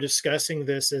less we're discussing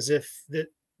this as if that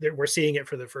we're seeing it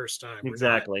for the first time.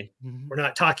 Exactly. We're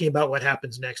not talking about what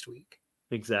happens next week.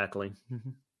 Exactly.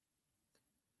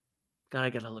 I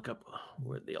gotta look up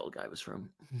where the old guy was from.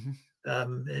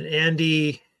 And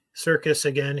Andy Serkis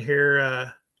again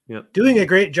here, doing a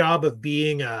great job of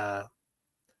being a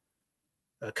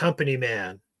company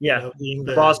man. Yeah, being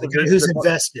the boss, the guy who's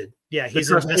invested. Yeah, he's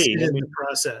invested in the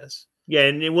process. Yeah,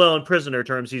 and in prisoner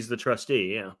terms, he's the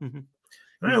trustee. Yeah.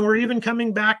 Well, we're even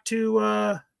coming back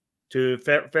to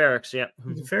Ferrex. Yeah,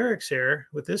 Ferrex here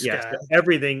with this guy. So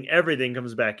everything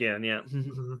comes back in. Yeah.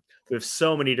 We have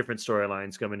so many different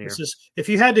storylines coming here. If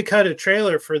you had to cut a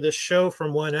trailer for this show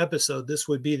from one episode, this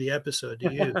would be the episode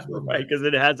to use. Right, because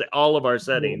it has all of our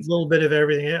settings. A little bit of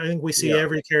everything. I think we see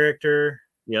every character.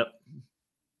 Yep.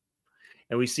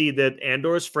 And we see that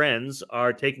Andor's friends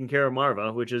are taking care of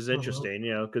Marva, which is interesting,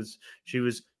 because she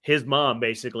was his mom,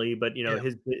 basically. But,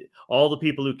 all the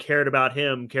people who cared about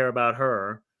him care about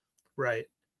her. Right.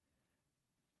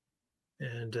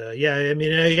 And I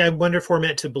mean, I wonder if we're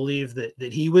meant to believe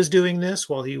that he was doing this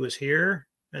while he was here,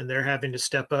 and they're having to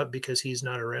step up because he's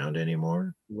not around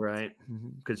anymore. Right.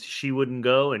 Because she wouldn't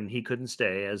go and he couldn't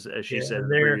stay, as she said in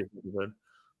the previous episode.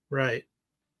 Right.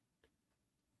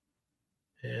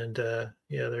 And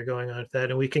they're going on with that,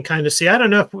 and we can kind of see. I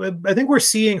don't know. I think we're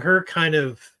seeing her kind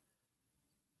of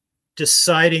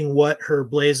deciding what her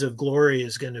blaze of glory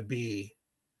is going to be,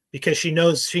 because she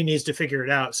knows she needs to figure it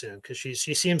out soon, because she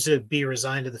seems to be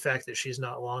resigned to the fact that she's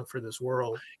not long for this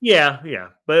world. Yeah.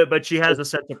 But she has a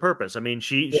sense of purpose. I mean,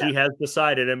 she has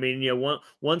decided. I mean,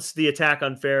 once the attack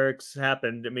on Ferrex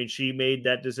happened, I mean, she made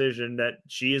that decision that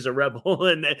she is a rebel,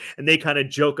 and they kind of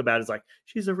joke about it. It's like,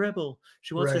 she's a rebel.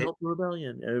 She wants to help the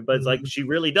rebellion, but it's like she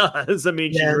really does. I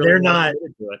mean, they're not.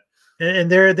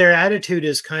 And their attitude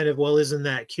is kind of, well, isn't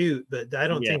that cute? But I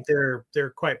don't think they're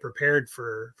quite prepared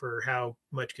for how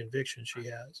much conviction she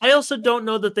has. I also don't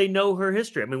know that they know her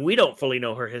history. I mean, we don't fully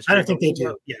know her history. I don't think they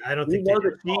do. I don't think they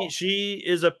do. She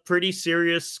is a pretty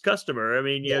serious customer. I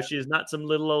mean, she's not some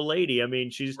little old lady. I mean,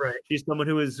 she's someone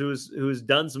who's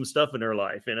done some stuff in her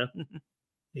life.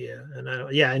 Yeah,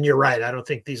 and you're right. I don't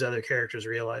think these other characters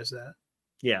realize that.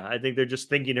 Yeah, I think they're just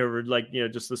thinking of her like,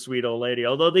 just the sweet old lady.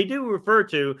 Although they do refer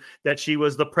to that she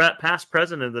was the past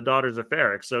president of the Daughters of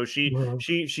Ferrex, so she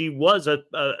was a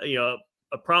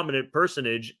prominent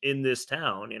personage in this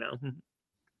town.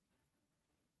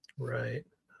 Right.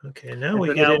 Okay. Now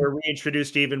we're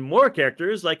reintroduced to even more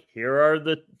characters. Like, here are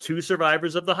the 2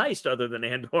 survivors of the heist, other than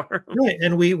Andor. Right,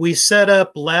 and we set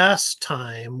up last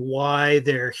time why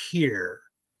they're here,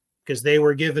 because they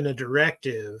were given a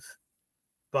directive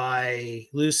by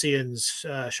Lucian's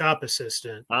shop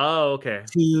assistant. Oh, okay.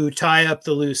 To tie up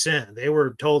the loose end. They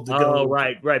were told to go. Oh,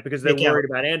 right, because they're worried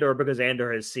about Andor, because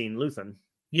Andor has seen Luthen.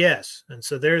 Yes, and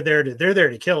so they're there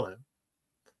to kill him.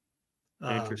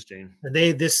 Interesting. And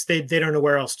they don't know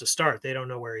where else to start. They don't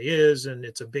know where he is, and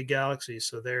it's a big galaxy,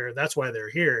 so that's why they're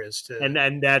here, is to.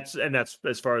 And that's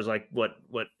as far as like what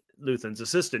Luthen's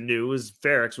assistant knew was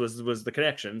Ferrex was the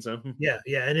connection. So yeah,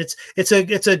 and it's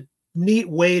a neat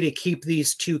way to keep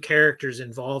these 2 characters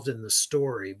involved in the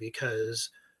story, because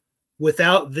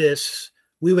without this,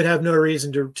 we would have no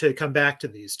reason to come back to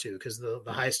these 2, because the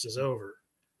heist is over.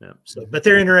 Yeah. So, but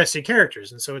they're interesting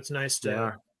characters, and so it's nice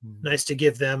to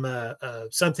give them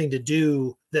something to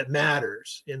do that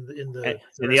matters in the.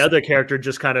 And the other character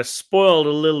just kind of spoiled a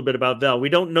little bit about Vel. We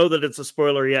don't know that it's a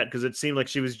spoiler yet, because it seemed like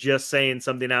she was just saying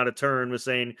something out of turn. Was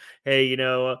saying, "Hey,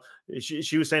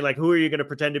 she was saying, like, who are you going to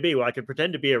pretend to be?" Well, I could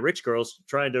pretend to be a rich girl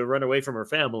trying to run away from her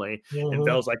family. And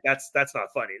Vel's like, "That's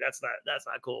not funny. That's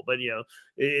not cool." But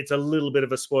it's a little bit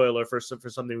of a spoiler for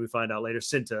something we find out later.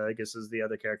 Cinta, I guess, is the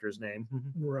other character's name.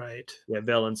 Right. Yeah,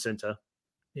 Vel and Cinta.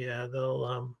 Yeah,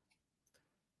 they'll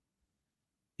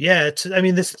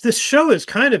this show is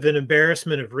kind of an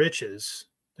embarrassment of riches.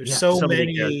 There's so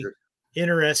many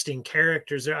interesting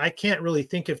characters there. I can't really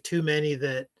think of too many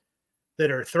that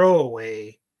are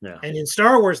throwaway Yeah. And in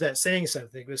Star Wars, that's saying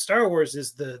something, because Star Wars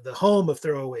is the home of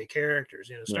throwaway characters.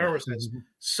 You know, Star Wars has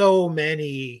so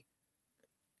many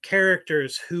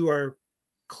characters who are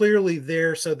clearly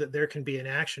there so that there can be an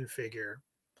action figure,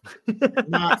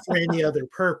 not for any other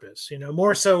purpose, you know,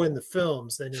 more so in the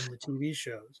films than in the TV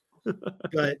shows.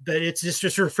 But it's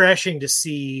just refreshing to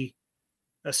see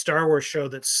a Star Wars show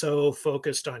that's so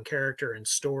focused on character and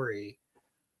story.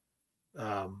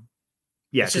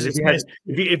 Yeah, because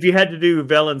if you had to do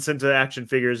villains into action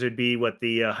figures, it'd be what,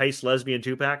 the heist lesbian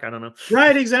 2-pack? I don't know.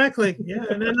 Right, exactly. Yeah,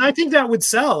 and I think that would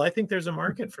sell. I think there's a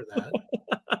market for that.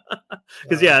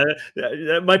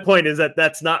 Because my point is that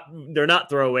they're not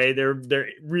throwaway. They're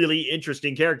really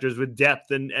interesting characters with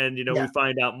depth, and you know, we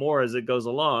find out more as it goes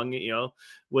along. You know,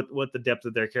 what the depth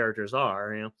of their characters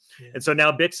are. You know, and so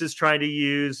now Bix is trying to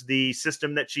use the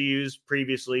system that she used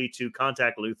previously to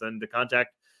contact Luthen, to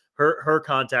contact her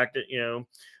contact. You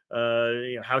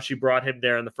know, how she brought him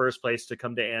there in the first place to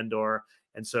come to Andor.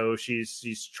 And so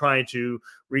she's trying to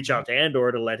reach out to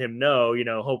Andor to let him know, you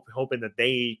know, hoping that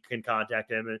they can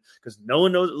contact him, because no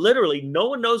one knows, literally no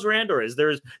one knows where Andor is.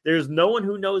 There's no one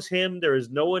who knows him. There is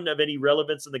no one of any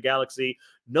relevance in the galaxy.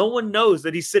 No one knows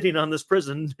that he's sitting on this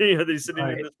prison, you know, that he's sitting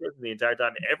in this prison the entire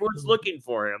time. Everyone's looking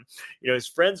for him. You know, his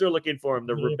friends are looking for him.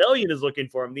 The rebellion is looking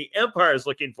for him. The Empire is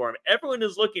looking for him. Everyone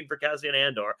is looking for Cassian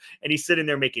Andor, and he's sitting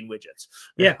there making widgets.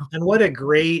 Yeah, and what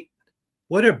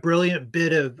a brilliant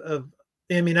bit of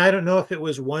I mean, I don't know if it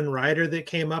was one writer that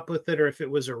came up with it or if it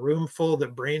was a room full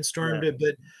that brainstormed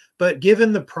it, but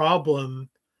given the problem,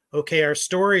 okay, our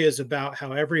story is about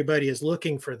how everybody is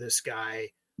looking for this guy.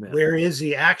 Yeah. Where is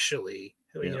he actually?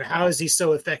 Yeah. You know, how is he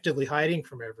so effectively hiding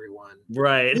from everyone?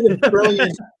 Right.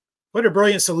 What a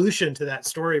brilliant solution to that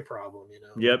story problem, you know?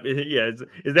 Yep. Yeah.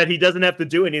 Is that he doesn't have to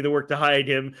do any of the work to hide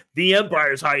him. The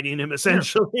Empire's hiding him,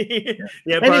 essentially.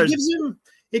 Yeah. The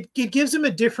it gives him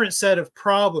a different set of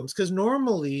problems, because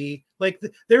normally, like,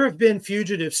 there have been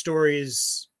fugitive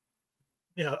stories,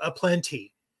 you know,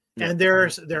 aplenty. And there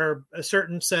are a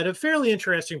certain set of fairly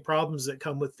interesting problems that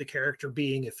come with the character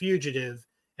being a fugitive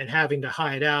and having to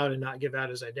hide out and not give out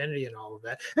his identity and all of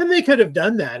that. And they could have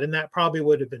done that, and that probably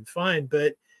would have been fine.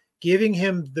 But giving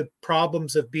him the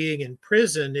problems of being in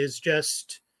prison is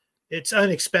just, it's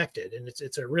unexpected. And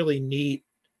it's a really neat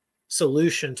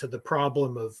solution to the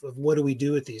problem of what do we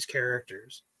do with these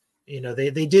characters. You know,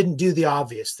 they didn't do the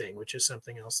obvious thing, which is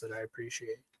something else that I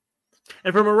appreciate.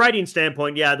 And from a writing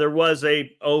standpoint, yeah, there was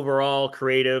a overall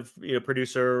creative, you know,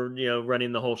 producer, you know,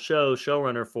 running the whole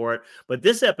showrunner for it. But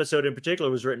this episode in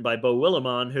particular was written by Beau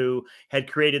Willimon, who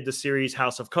had created the series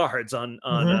House of Cards on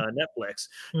Netflix.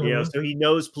 You know, so he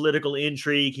knows political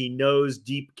intrigue, he knows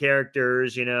deep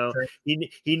characters. You know,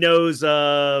 he knows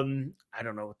I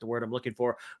don't know what the word I'm looking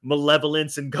for,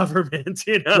 malevolence in government.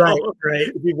 You know, right.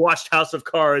 If you've watched House of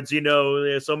Cards, you know,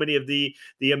 there's so many of the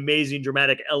amazing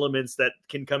dramatic elements that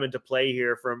can come into play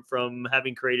here from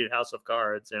having created House of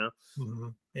Cards. You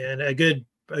know, and a good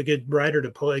writer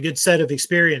to pull, a good set of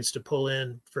experience to pull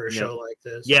in for a show like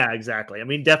this. Yeah, exactly. I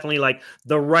mean, definitely, like,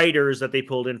 the writers that they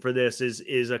pulled in for this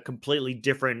is a completely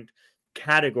different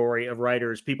category of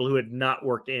writers, people who had not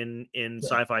worked in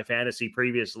sci-fi fantasy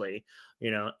previously, you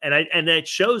know, and it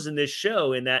shows in this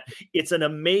show, in that it's an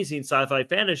amazing sci-fi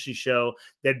fantasy show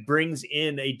that brings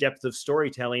in a depth of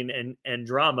storytelling and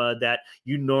drama that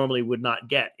you normally would not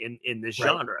get in this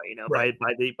genre, you know, by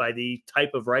the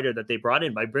type of writer that they brought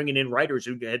in, by bringing in writers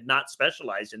who had not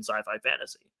specialized in sci-fi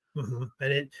fantasy.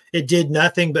 And it did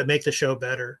nothing but make the show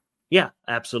better. Yeah,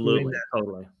 absolutely.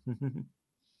 Totally.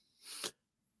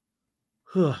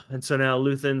 And so now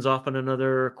Luthen's off on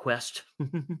another quest.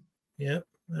 Yep.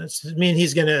 I mean,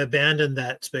 he's going to abandon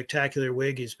that spectacular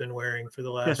wig he's been wearing for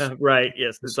the last. Right.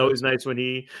 Yes. It's always nice when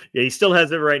he still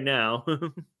has it right now.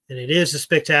 And it is a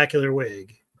spectacular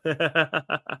wig.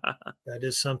 That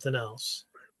is something else.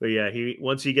 But yeah,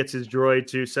 once he gets his droid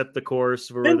to set the course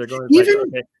for where they're going,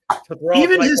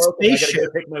 even his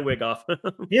spaceship. Take my wig off.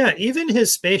 Yeah, even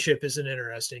his spaceship is an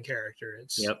interesting character.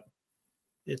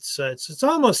 It's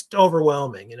almost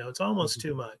overwhelming. You know, it's almost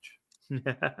too much.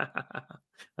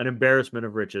 An embarrassment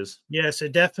of riches. Yes,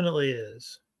 it definitely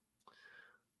is.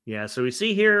 Yeah, so we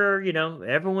see here, you know,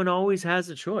 everyone always has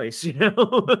a choice, you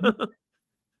know.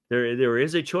 There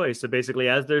is a choice. So basically,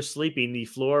 as they're sleeping,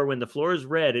 when the floor is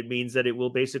red, it means that it will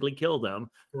basically kill them.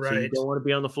 Right. So you don't want to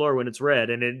be on the floor when it's red.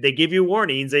 And they give you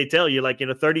warnings. They tell you, like,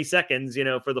 30 seconds, you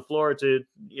know, for the floor to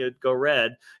go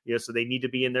red. You know, so they need to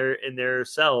be in their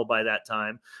cell by that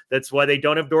time. That's why they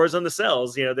don't have doors on the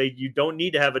cells. You know, you don't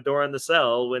need to have a door on the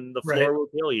cell when the floor will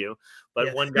kill you.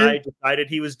 But one guy decided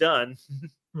he was done.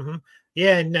 Mm-hmm.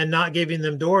 Yeah, and not giving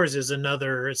them doors is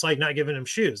another. It's like not giving them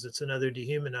shoes. It's another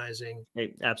dehumanizing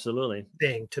Absolutely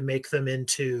thing to make them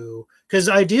into. Because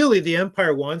ideally, the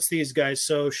Empire wants these guys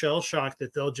so shell shocked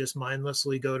that they'll just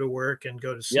mindlessly go to work and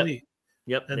go to sleep.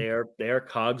 Yep. And They are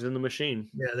cogs in the machine.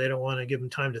 yeah, they don't want to give them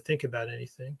time to think about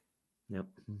anything. Yep.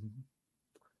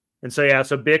 And so yeah,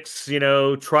 so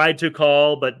Bix, tried to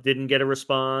call but didn't get a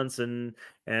response, and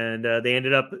they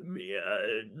ended up.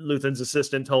 Luthen's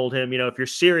assistant told him, if you're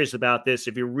serious about this,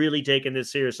 if you're really taking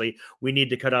this seriously, we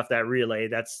need to cut off that relay.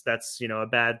 That's a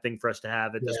bad thing for us to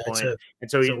have at this point.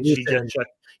 And so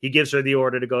he gives her the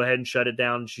order to go ahead and shut it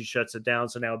down. She shuts it down.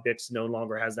 So now Bix no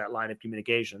longer has that line of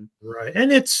communication. Right,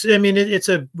 and it's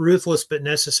a ruthless but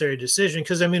necessary decision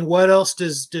because what else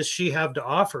does she have to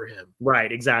offer him?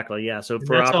 Right, exactly. Yeah. So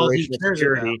for operational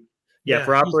security,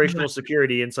 for operational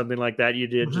security and something like that, you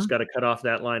just got to cut off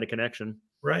that line of connection.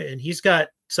 Right, and he's got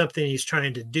something he's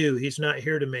trying to do. He's not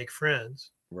here to make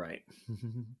friends. Right.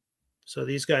 So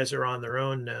these guys are on their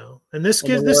own now, and it's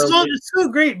so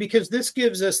great because this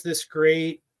gives us this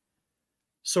great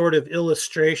sort of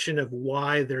illustration of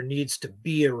why there needs to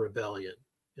be a rebellion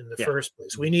in the first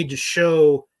place. We need to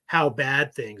show how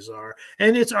bad things are.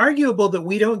 And it's arguable that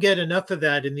we don't get enough of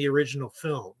that in the original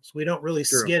films. We don't really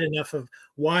get enough of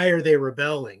why are they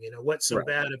rebelling? What's so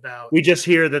bad about. We just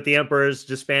hear that the emperor's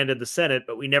disbanded the Senate,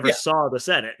 but we never saw the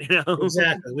Senate.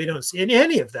 Exactly. We don't see in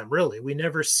any of them, really. We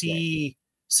never see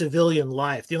civilian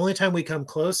life. The only time we come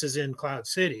close is in Cloud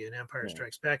City, and Empire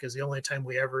Strikes Back is the only time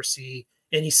we ever see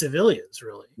any civilians,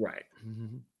 really. Right.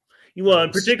 Well,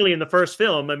 and particularly in the first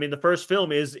film, the first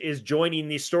film is joining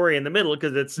the story in the middle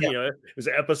because it's it was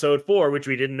episode 4, which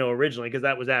we didn't know originally because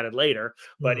that was added later.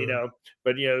 But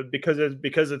because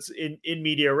it's in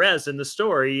media res in the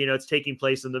story, it's taking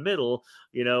place in the middle.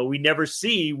 We never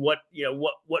see what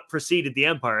preceded the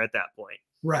Empire at that point.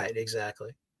 Right.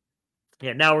 Exactly.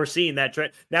 Yeah, now we're seeing that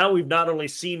trend. Now we've not only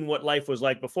seen what life was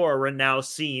like before, we're now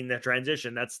seeing the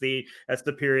transition. That's the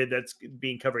period that's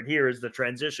being covered here is the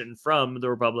transition from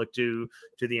the Republic to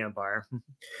the Empire.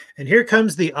 And here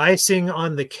comes the icing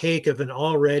on the cake of an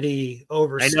already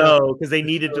overstuffed. I know, because they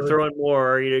needed to throw in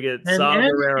more. Get Saw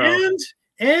Gerrera.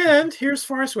 And here's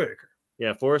Forrest Whitaker.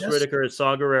 Yeah, Forrest Whitaker is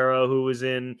Saw Gerrera, who was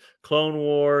in Clone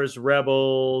Wars,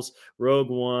 Rebels,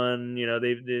 Rogue One.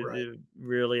 They're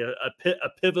really a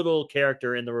pivotal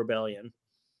character in the rebellion.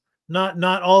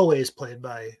 Not always played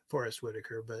by Forrest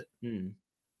Whitaker, but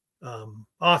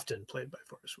often played by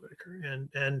Forrest Whitaker.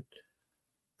 And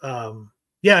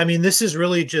this is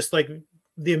really just like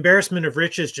the embarrassment of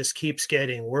riches just keeps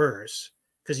getting worse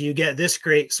because you get this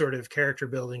great sort of character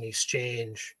building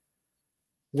exchange.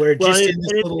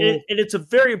 It's a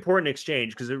very important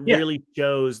exchange because it really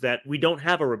shows that we don't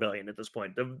have a rebellion at this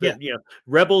point.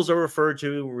 Rebels are referred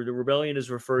to, the rebellion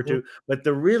is referred to, but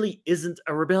there really isn't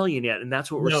a rebellion yet, and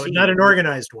that's what we're seeing. Not an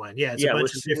organized one. Yeah, it's a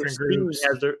bunch of different groups.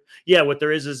 What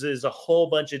there is a whole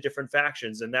bunch of different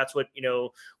factions, and that's what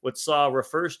what Saw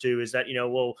refers to is that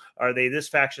well, are they this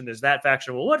faction? There's that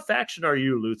faction. Well, what faction are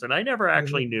you, Luthen? I never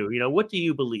actually knew. What do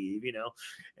you believe?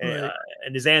 And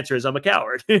his answer is, I'm a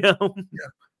coward.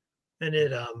 And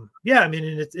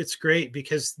it's great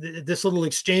because this little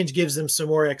exchange gives them some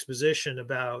more exposition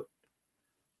about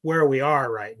where we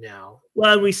are right now.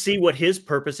 Well, and we see what his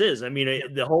purpose is.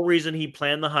 The whole reason he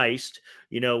planned the heist,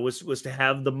 was to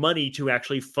have the money to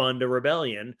actually fund a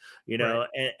rebellion,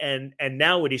 and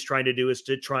now what he's trying to do is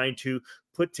to trying to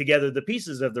put together the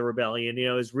pieces of the rebellion,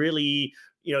 is really,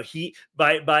 he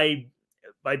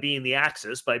by being the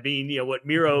Axis, by being, what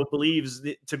Miro believes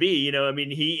to be,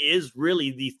 he is really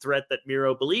the threat that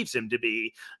Miro believes him to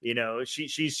be.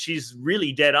 She's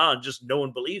really dead on. Just no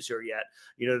one believes her yet.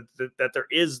 That there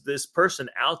is this person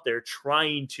out there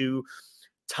trying to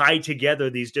tie together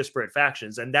these disparate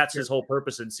factions, and that's his whole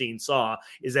purpose in seeing Saw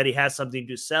is that he has something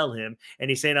to sell him, and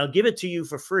he's saying, I'll give it to you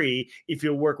for free if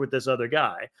you'll work with this other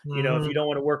guy. If you don't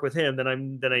want to work with him, then I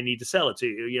need to sell it to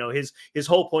you. His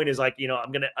whole point is like,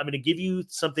 I'm gonna give you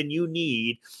something you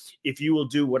need if you will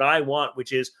do what I want,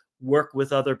 which is work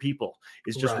with other people,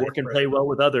 is just work and play well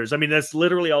with others. That's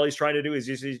literally all he's trying to do is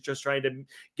he's just trying to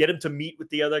get him to meet with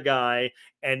the other guy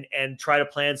and try to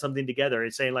plan something together.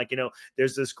 It's saying like,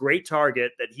 there's this great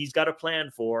target that he's got a plan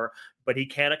for, but he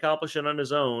can't accomplish it on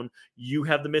his own. You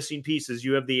have the missing pieces.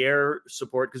 You have the air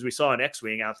support because we saw an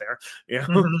X-Wing out there.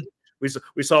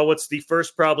 We saw what's the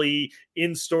first probably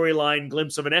in storyline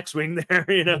glimpse of an X-Wing there,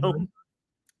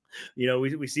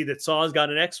 we see that Saw's got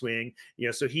an X-Wing,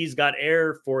 so he's got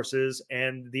air forces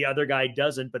and the other guy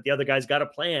doesn't, but the other guy's got a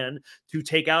plan to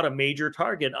take out a major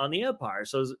target on the Empire.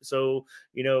 So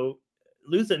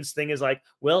Luthen's thing is like,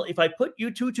 well, if I put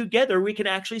you two together, we can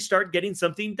actually start getting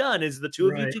something done. Is the two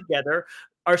of you together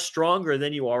are stronger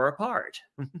than you are apart.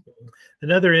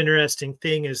 Another interesting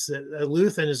thing is that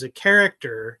Luthen as a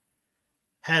character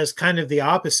has kind of the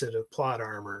opposite of plot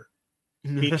armor,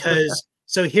 because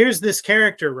so here's this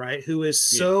character, right, who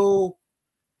is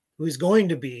who's going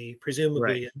to be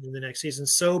presumably in the next season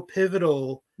so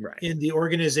pivotal in the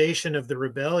organization of the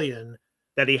rebellion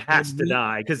that he has to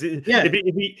die, because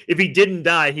if he didn't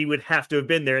die, he would have to have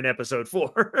been there in episode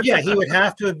 4. He would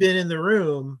have to have been in the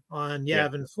room on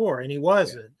Yavin 4, and he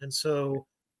wasn't. And so,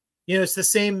 it's the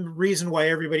same reason why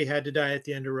everybody had to die at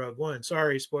the end of Rogue One.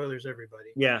 Sorry, spoilers, everybody.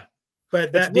 Yeah.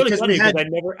 But that's really funny, because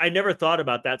I never thought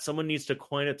about that. Someone needs to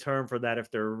coin a term for that if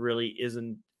there really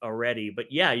isn't already.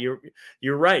 But yeah,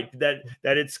 you're right that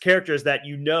it's characters that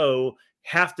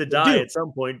have to die at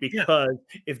some point, because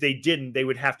if they didn't, they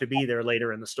would have to be there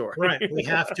later in the story. Right. We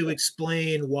have to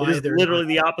explain why they're literally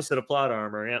the opposite of plot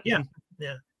armor. Yeah.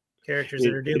 Characters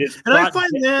that are doomed.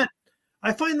 And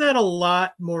I find that a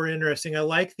lot more interesting. I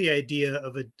like the idea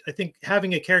of I think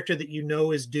having a character that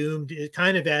is doomed, it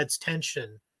kind of adds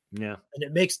tension. Yeah. And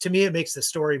it makes the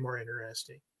story more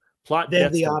interesting. Plot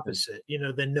than the opposite,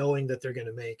 than knowing that they're going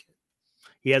to make it.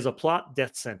 He has a plot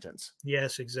death sentence.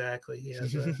 Yes, exactly. He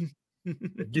has a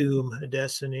doom, a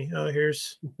destiny. Oh,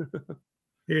 here's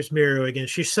Miro again.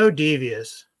 She's so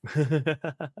devious.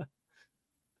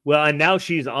 Well, and now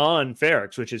she's on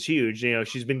Ferrix, which is huge.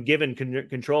 She's been given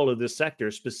control of this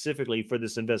sector specifically for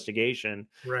this investigation.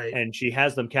 Right. And she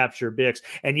has them capture Bix.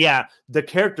 And yeah, the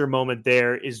character moment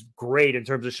there is great in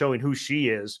terms of showing who she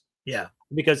is. Yeah.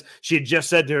 Because she had just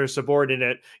said to her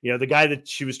subordinate, the guy that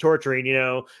she was torturing,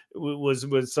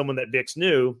 was someone that Bix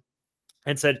knew,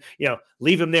 and said,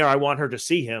 leave him there. I want her to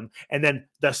see him. And then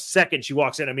the second she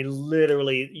walks in, I mean,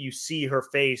 literally you see her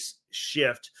face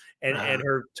shift and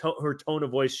her tone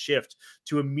of voice shift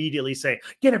to immediately say,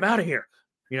 get him out of here.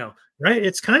 Right.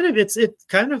 It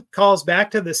kind of calls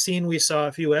back to the scene we saw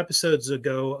a few episodes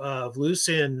ago of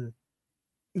Lucien.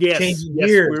 Yes.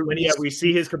 We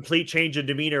see his complete change in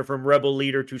demeanor from rebel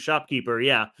leader to shopkeeper.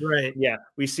 Yeah. Right. Yeah.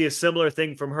 We see a similar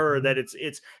thing from her, that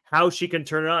it's how she can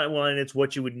turn it on. Well, and it's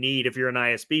what you would need if you're an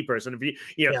ISB person.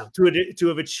 If to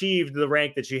have achieved the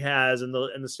rank that she has and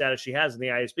the status she has in the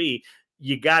ISB,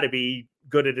 you got to be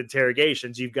good at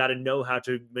interrogations. You've got to know how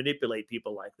to manipulate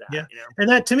people like that. Yeah. And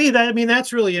that, to me,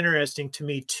 that's really interesting to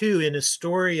me too, in a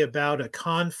story about a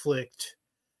conflict.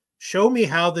 Show me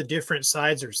how the different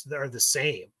sides are the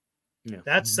same. Yeah.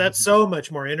 That's so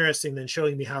much more interesting than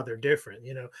showing me how they're different.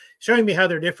 Showing me how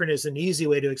they're different is an easy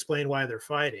way to explain why they're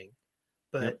fighting,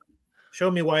 but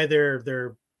show me why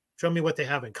show me what they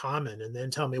have in common, and then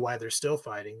tell me why they're still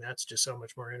fighting. That's just so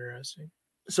much more interesting.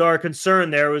 So our concern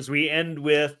there was we end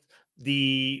with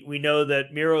we know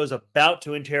that Miro is about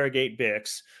to interrogate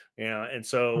Bix. And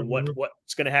so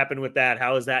what's going to happen with that?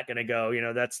 How is that going to go?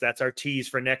 That's our tease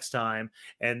for next time.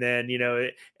 And then,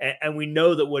 and we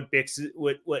know that what Bix,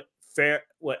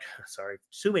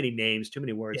 too many names, too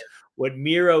many words. Yeah. What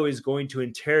Miro is going to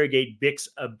interrogate Bix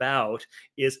about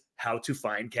is how to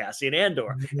find Cassian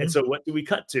Andor. Mm-hmm. And so what do we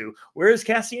cut to? Where is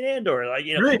Cassian Andor? Like,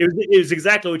 it was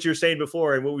exactly what you were saying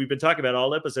before. And what we've been talking about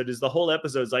all episode is the whole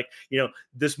episode is like,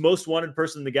 this most wanted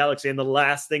person in the galaxy. And the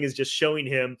last thing is just showing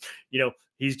him,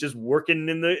 he's just working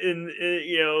in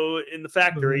the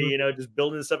factory, just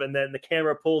building stuff. And then the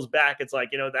camera pulls back. It's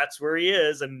like, that's where he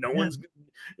is. And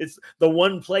it's the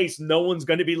one place no one's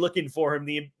going to be looking for him.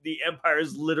 The Empire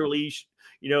is literally,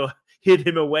 hid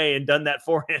him away and done that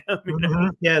for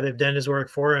him. Yeah, they've done his work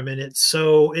for him. And it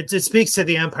speaks to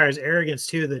the Empire's arrogance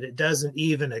too, that it doesn't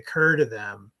even occur to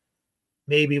them.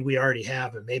 Maybe we already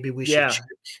have him. Maybe we should check.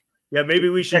 Yeah, maybe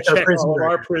we should check all of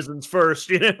our prisons first,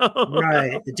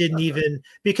 Right. It didn't even,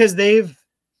 because they've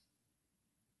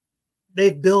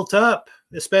built up,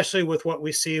 especially with what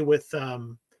we see with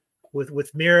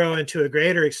Miro, and to a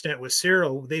greater extent with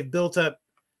Cyril, they've built up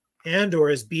Andor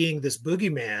as being this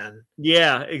boogeyman.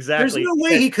 Yeah, exactly. There's no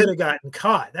way he could have gotten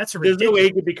caught. That's ridiculous. There's no way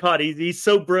he could be caught. He's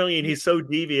so brilliant. He's so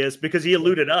devious because he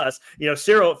eluded us.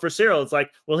 Cyril, it's like,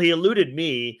 well, he eluded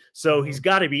me, so he's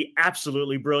got to be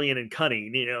absolutely brilliant and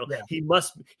cunning. He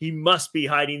must be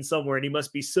hiding somewhere, and he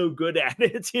must be so good at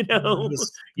it.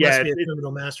 Must be a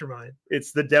criminal mastermind.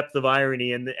 It's the depth of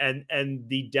irony and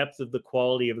the depth of the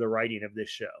quality of the writing of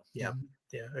this show. Yeah,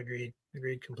 agreed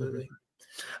completely.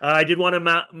 I did want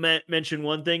to mention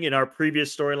one thing in our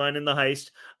previous storyline in the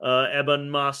heist. Eben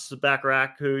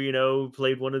Moss-Bachrach, who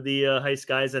played one of the heist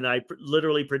guys, and I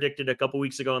literally predicted a couple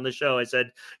weeks ago on the show. I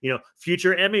said,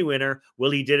 future Emmy winner.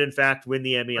 Well, he did in fact win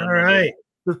the Emmy. All right.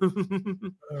 All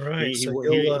right.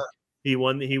 He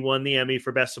won the Emmy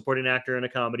for Best Supporting Actor in a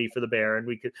Comedy for The Bear, and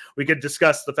we could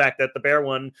discuss the fact that The Bear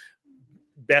won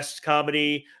Best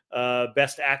Comedy,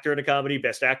 Best Actor in a Comedy,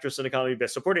 Best Actress in a Comedy,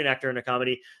 Best Supporting Actor in a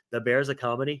Comedy. The Bear's a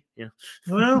comedy. Yeah.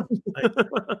 Well,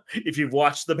 if you've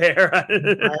watched The Bear,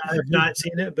 I have not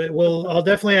seen it, but I'll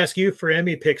definitely ask you for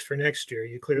Emmy picks for next year.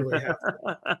 You clearly have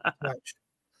watched.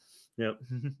 Yep.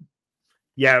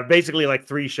 Yeah, basically like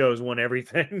 3 shows won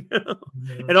everything.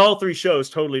 And all 3 shows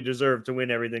totally deserved to win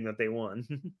everything that they won.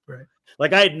 Right.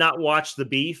 Like I had not watched The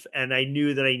Beef and I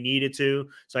knew that I needed to.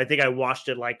 So I think I watched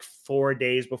it like 4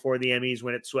 days before the Emmys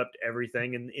when it swept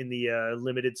everything in the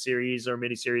limited series or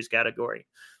miniseries category.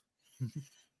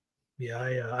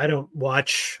 Yeah, I don't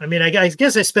watch. I mean, I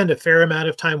guess I spend a fair amount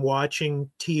of time watching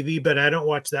TV, but I don't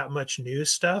watch that much news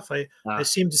stuff. I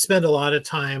seem to spend a lot of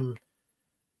time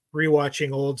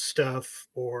rewatching old stuff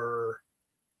or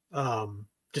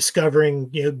discovering,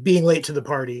 being late to the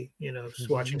party, just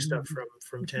watching stuff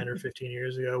from 10 or 15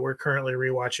 years ago. We're currently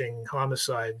rewatching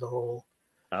Homicide, the whole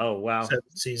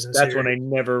 7-season That's series. one I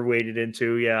never waded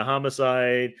into. Yeah,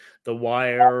 Homicide, The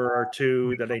Wire are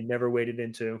 2 that I never waded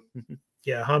into.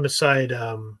 Yeah, Homicide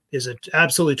is an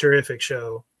absolutely terrific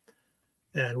show.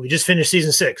 And we just finished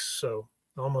season 6, so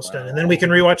almost done. And then we can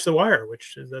rewatch The Wire,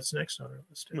 that's next on our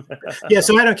list. Yeah,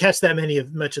 so I don't catch that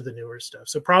much of the newer stuff.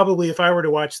 So probably if I were to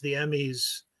watch the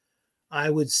Emmys, I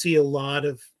would see a lot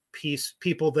of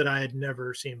people that I had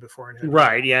never seen before.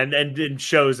 Right, yeah, and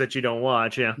shows that you don't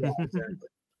watch, yeah. Exactly.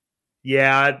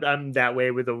 Yeah, I'm that way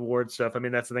with award stuff. I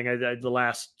mean, that's the thing. The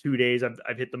last 2 days, I've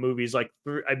hit the movies like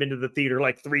I've been to the theater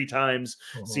like 3 times,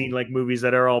 seen like movies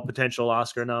that are all potential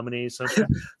Oscar nominees. So.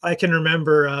 I can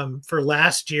remember for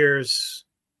last year's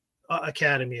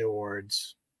Academy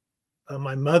Awards,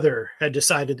 my mother had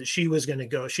decided that she was going to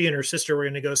go. She and her sister were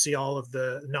going to go see all of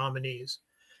the nominees.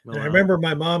 And I remember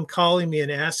my mom calling me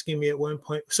and asking me at one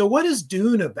point, "So what is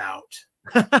Dune about?"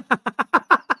 and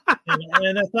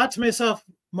I thought to myself,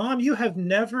 Mom, you have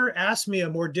never asked me a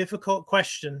more difficult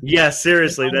question. Yeah,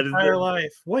 seriously, that is entire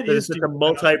life. What is a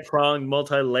multi-pronged,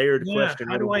 multi-layered question?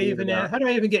 How do I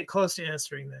even get close to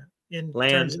answering that in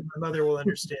terms that my mother will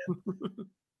understand?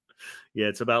 Yeah,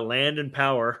 it's about land and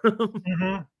power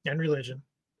and religion.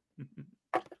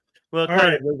 Well,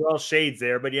 there's all shades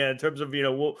there, but yeah, in terms of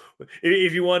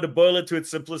if you wanted to boil it to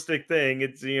its simplistic thing,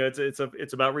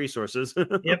 it's about resources.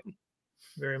 Yep,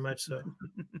 very much so.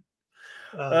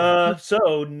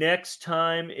 So next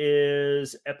time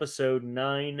is episode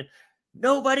 9.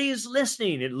 Nobody's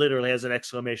listening. It literally has an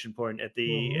exclamation point at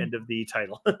the end of the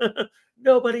title.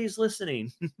 Nobody's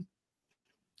listening.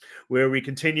 Where we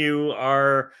continue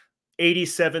our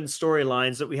 87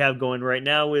 storylines that we have going right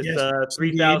now with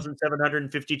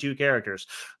 3,752 characters.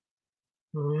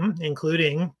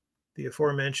 Including the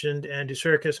aforementioned Andy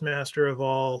Serkis, master of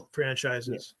all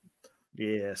franchises.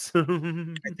 Yes.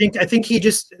 I think he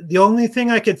just, the only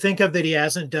thing I could think of that he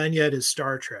hasn't done yet is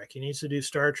Star Trek. He needs to do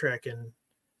Star Trek, and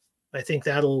I think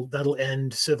that'll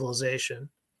end civilization.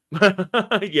 Yeah.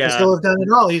 He'll still have done it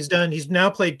all. He's now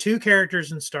played 2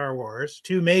 characters in Star Wars,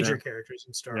 2 major characters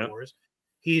in Star Wars.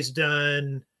 He's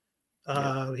done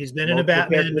he's been in a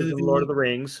Batman movie, Lord of the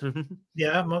Rings.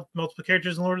 Multiple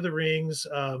characters in Lord of the Rings,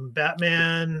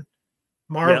 Batman,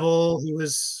 Marvel. He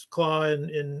was Claw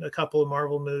in a couple of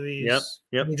Marvel movies.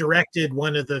 Yep. He directed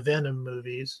one of the Venom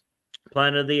movies.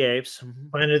 Planet of the Apes.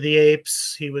 Planet of the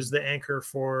Apes. He was the anchor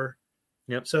for.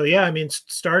 Yep. So yeah, I mean,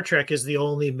 Star Trek is the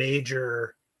only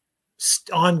major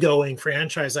ongoing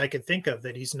franchise I could think of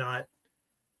that he's not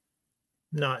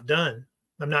done.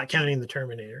 I'm not counting the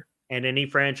Terminator. And any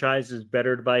franchise is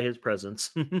bettered by his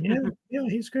presence. yeah,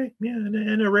 he's great. Yeah,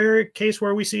 and a rare case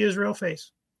where we see his real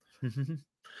face.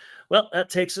 Well, that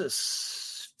takes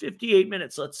us 58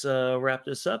 minutes. Let's wrap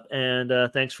this up.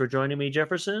 And thanks for joining me,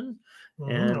 Jefferson.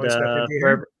 And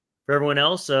for everyone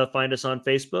else, find us on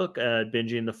Facebook at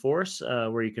Binging the Force,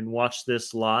 where you can watch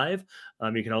this live.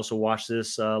 You can also watch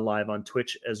this live on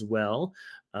Twitch as well.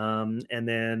 And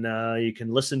then you can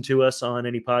listen to us on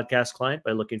any podcast client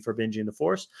by looking for Binging the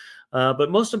Force.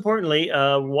 But most importantly,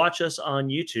 watch us on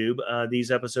YouTube.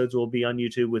 These episodes will be on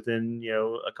YouTube within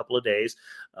a couple of days.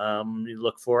 You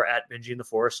look for at Binging the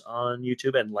Force on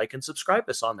YouTube and like and subscribe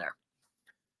us on there.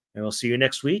 And we'll see you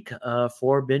next week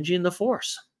for Binging the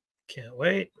Force. Can't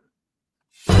wait.